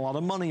spending a lot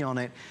of money on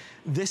it.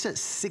 This at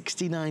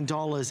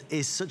 $69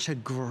 is such a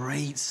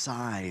great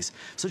size,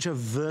 such a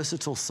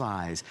versatile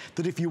size,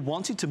 that if you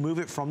wanted to move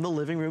it from the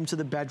living room to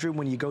the bedroom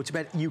when you go to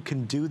bed, you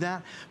can do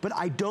that. But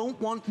I don't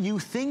want you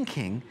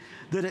thinking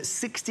that at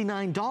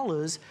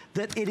 $69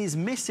 that it is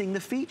missing the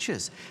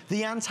features.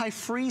 The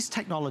anti-freeze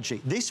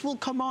technology, this will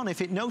come on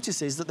if it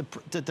notices that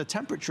the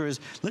temperature has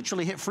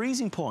literally hit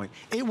freezing point.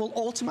 It will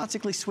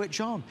automatically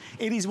switch on.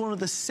 It is one of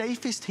the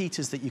safest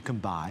heaters that you can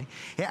buy.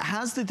 It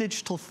has the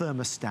digital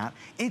thermostat.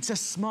 It's a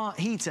smart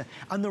heater.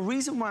 And the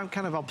reason why I'm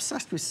kind of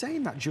obsessed with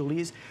saying that, Julie,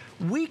 is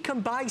we can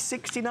buy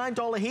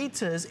 $69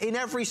 heaters in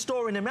every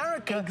store in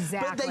America,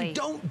 but they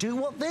don't do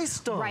what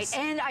this does. Right,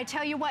 and I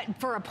tell you what,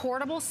 for a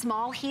portable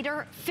small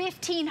heater,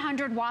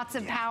 1,500 watts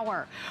of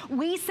power.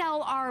 We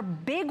sell our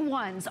big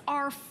ones,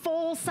 our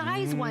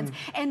full-size ones,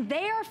 and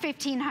they are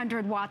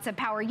 1,500 watts of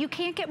power. You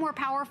can't get more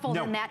powerful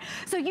than that.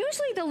 So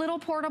usually the little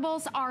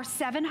portables are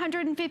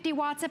 750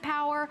 watts of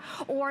power,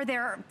 or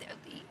they're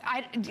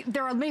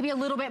maybe a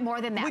little bit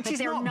more than that. Which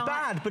is not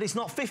bad, but it's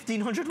not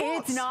 1,500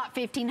 watts. It's not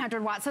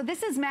 1,500 watts. So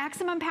this is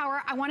maximum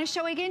power. I want to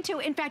show again, too.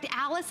 In fact,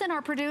 Allison,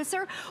 our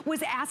producer,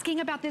 was asking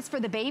about this for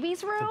the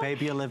baby's room. For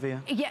baby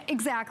Olivia. Yeah,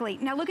 exactly.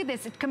 Now look at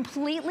this. It's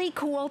completely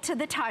cool to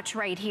the touch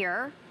right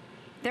here.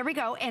 There we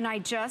go. And I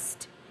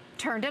just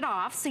turned it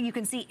off, so you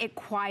can see it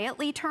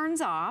quietly turns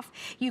off.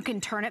 You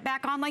can turn it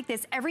back on like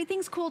this.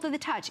 Everything's cool to the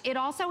touch. It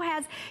also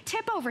has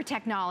tip-over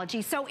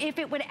technology, so if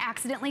it would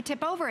accidentally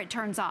tip over, it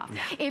turns off.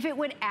 If it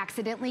would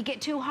accidentally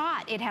get too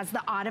hot, it has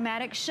the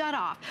automatic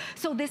shut-off.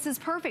 So this is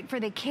perfect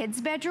for the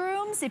kids'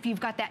 bedrooms, if you've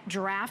got that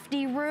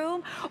drafty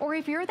room, or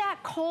if you're that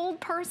cold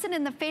person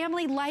in the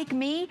family like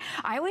me.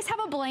 I always have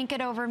a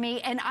blanket over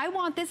me, and I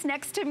want this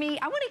next to me.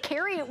 I want to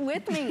carry it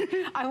with me.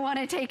 I want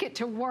to take it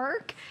to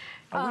work.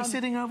 Are we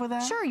sitting over there?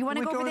 Sure, you want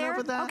to go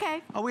over there?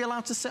 Okay. Are we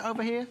allowed to sit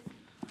over here?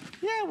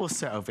 Yeah, we'll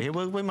sit over here.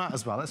 We might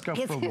as well. Let's go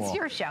for a walk. It's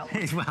your show.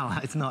 Well,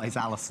 it's not. It's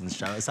Alison's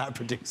show. It's our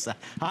producer.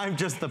 I'm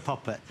just the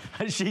puppet.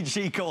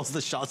 She calls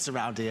the shots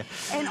around here.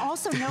 And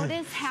also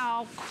notice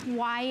how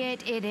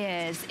quiet it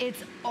is.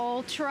 It's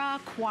ultra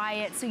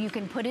quiet, so you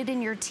can put it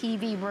in your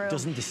TV room.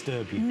 Doesn't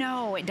disturb you.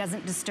 No, it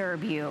doesn't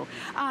disturb you.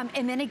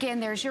 And then again,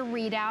 there's your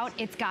readout.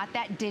 It's got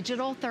that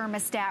digital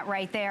thermostat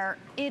right there.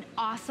 It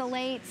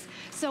oscillates,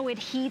 so it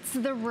heats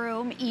the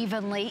room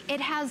evenly.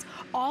 It has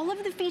all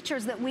of the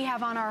features that we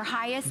have on our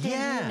highest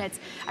end units.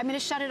 I'm gonna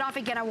shut it off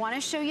again. I wanna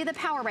show you the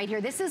power right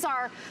here. This is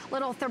our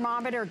little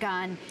thermometer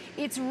gun.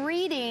 It's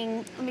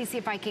reading, let me see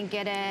if I can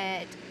get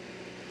it,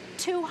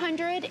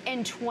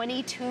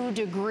 222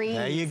 degrees.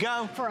 There you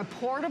go. For a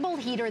portable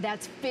heater,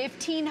 that's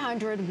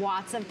 1,500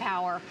 watts of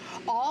power.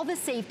 All the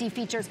safety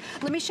features.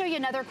 Let me show you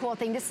another cool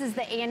thing. This is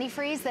the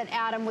antifreeze that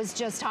Adam was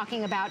just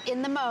talking about.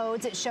 In the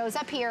modes, it shows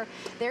up here.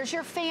 There's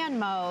your fan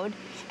mode,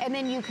 and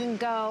then you can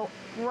go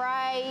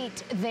right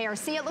there.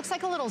 See, it looks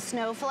like a little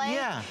snowflake.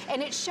 Yeah.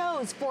 And it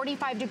shows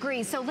 45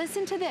 degrees. So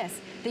listen to this.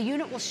 The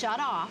unit will shut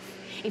off.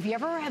 If you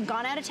ever have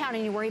gone out of town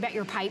and you worry about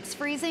your pipes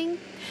freezing,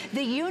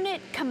 the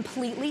unit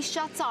completely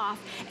shuts off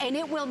and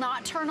it will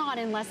not turn on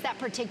unless that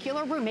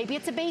particular room, maybe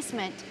it's a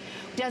basement,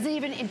 doesn't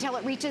even until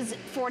it reaches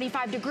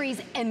 45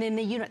 degrees and then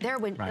the unit there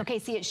would, okay,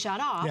 see it shut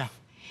off. Yeah.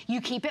 You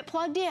keep it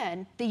plugged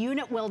in, the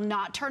unit will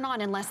not turn on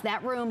unless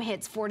that room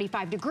hits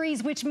 45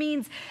 degrees, which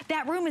means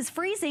that room is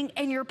freezing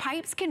and your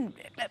pipes can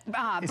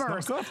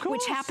burst,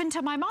 which happened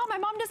to my mom. My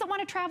mom doesn't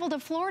want to travel to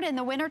Florida in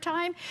the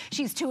wintertime.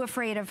 She's too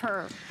afraid of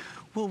her.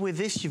 Well, with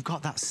this, you've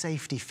got that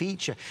safety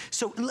feature.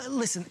 So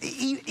listen,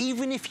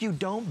 even if you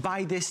don't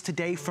buy this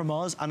today from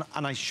us, and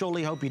I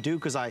surely hope you do,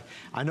 because I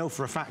know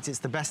for a fact it's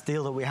the best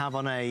deal that we have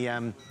on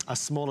a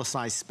smaller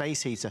size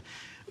space heater,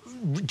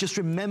 just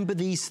remember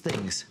these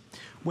things.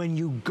 When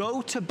you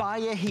go to buy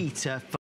a heater,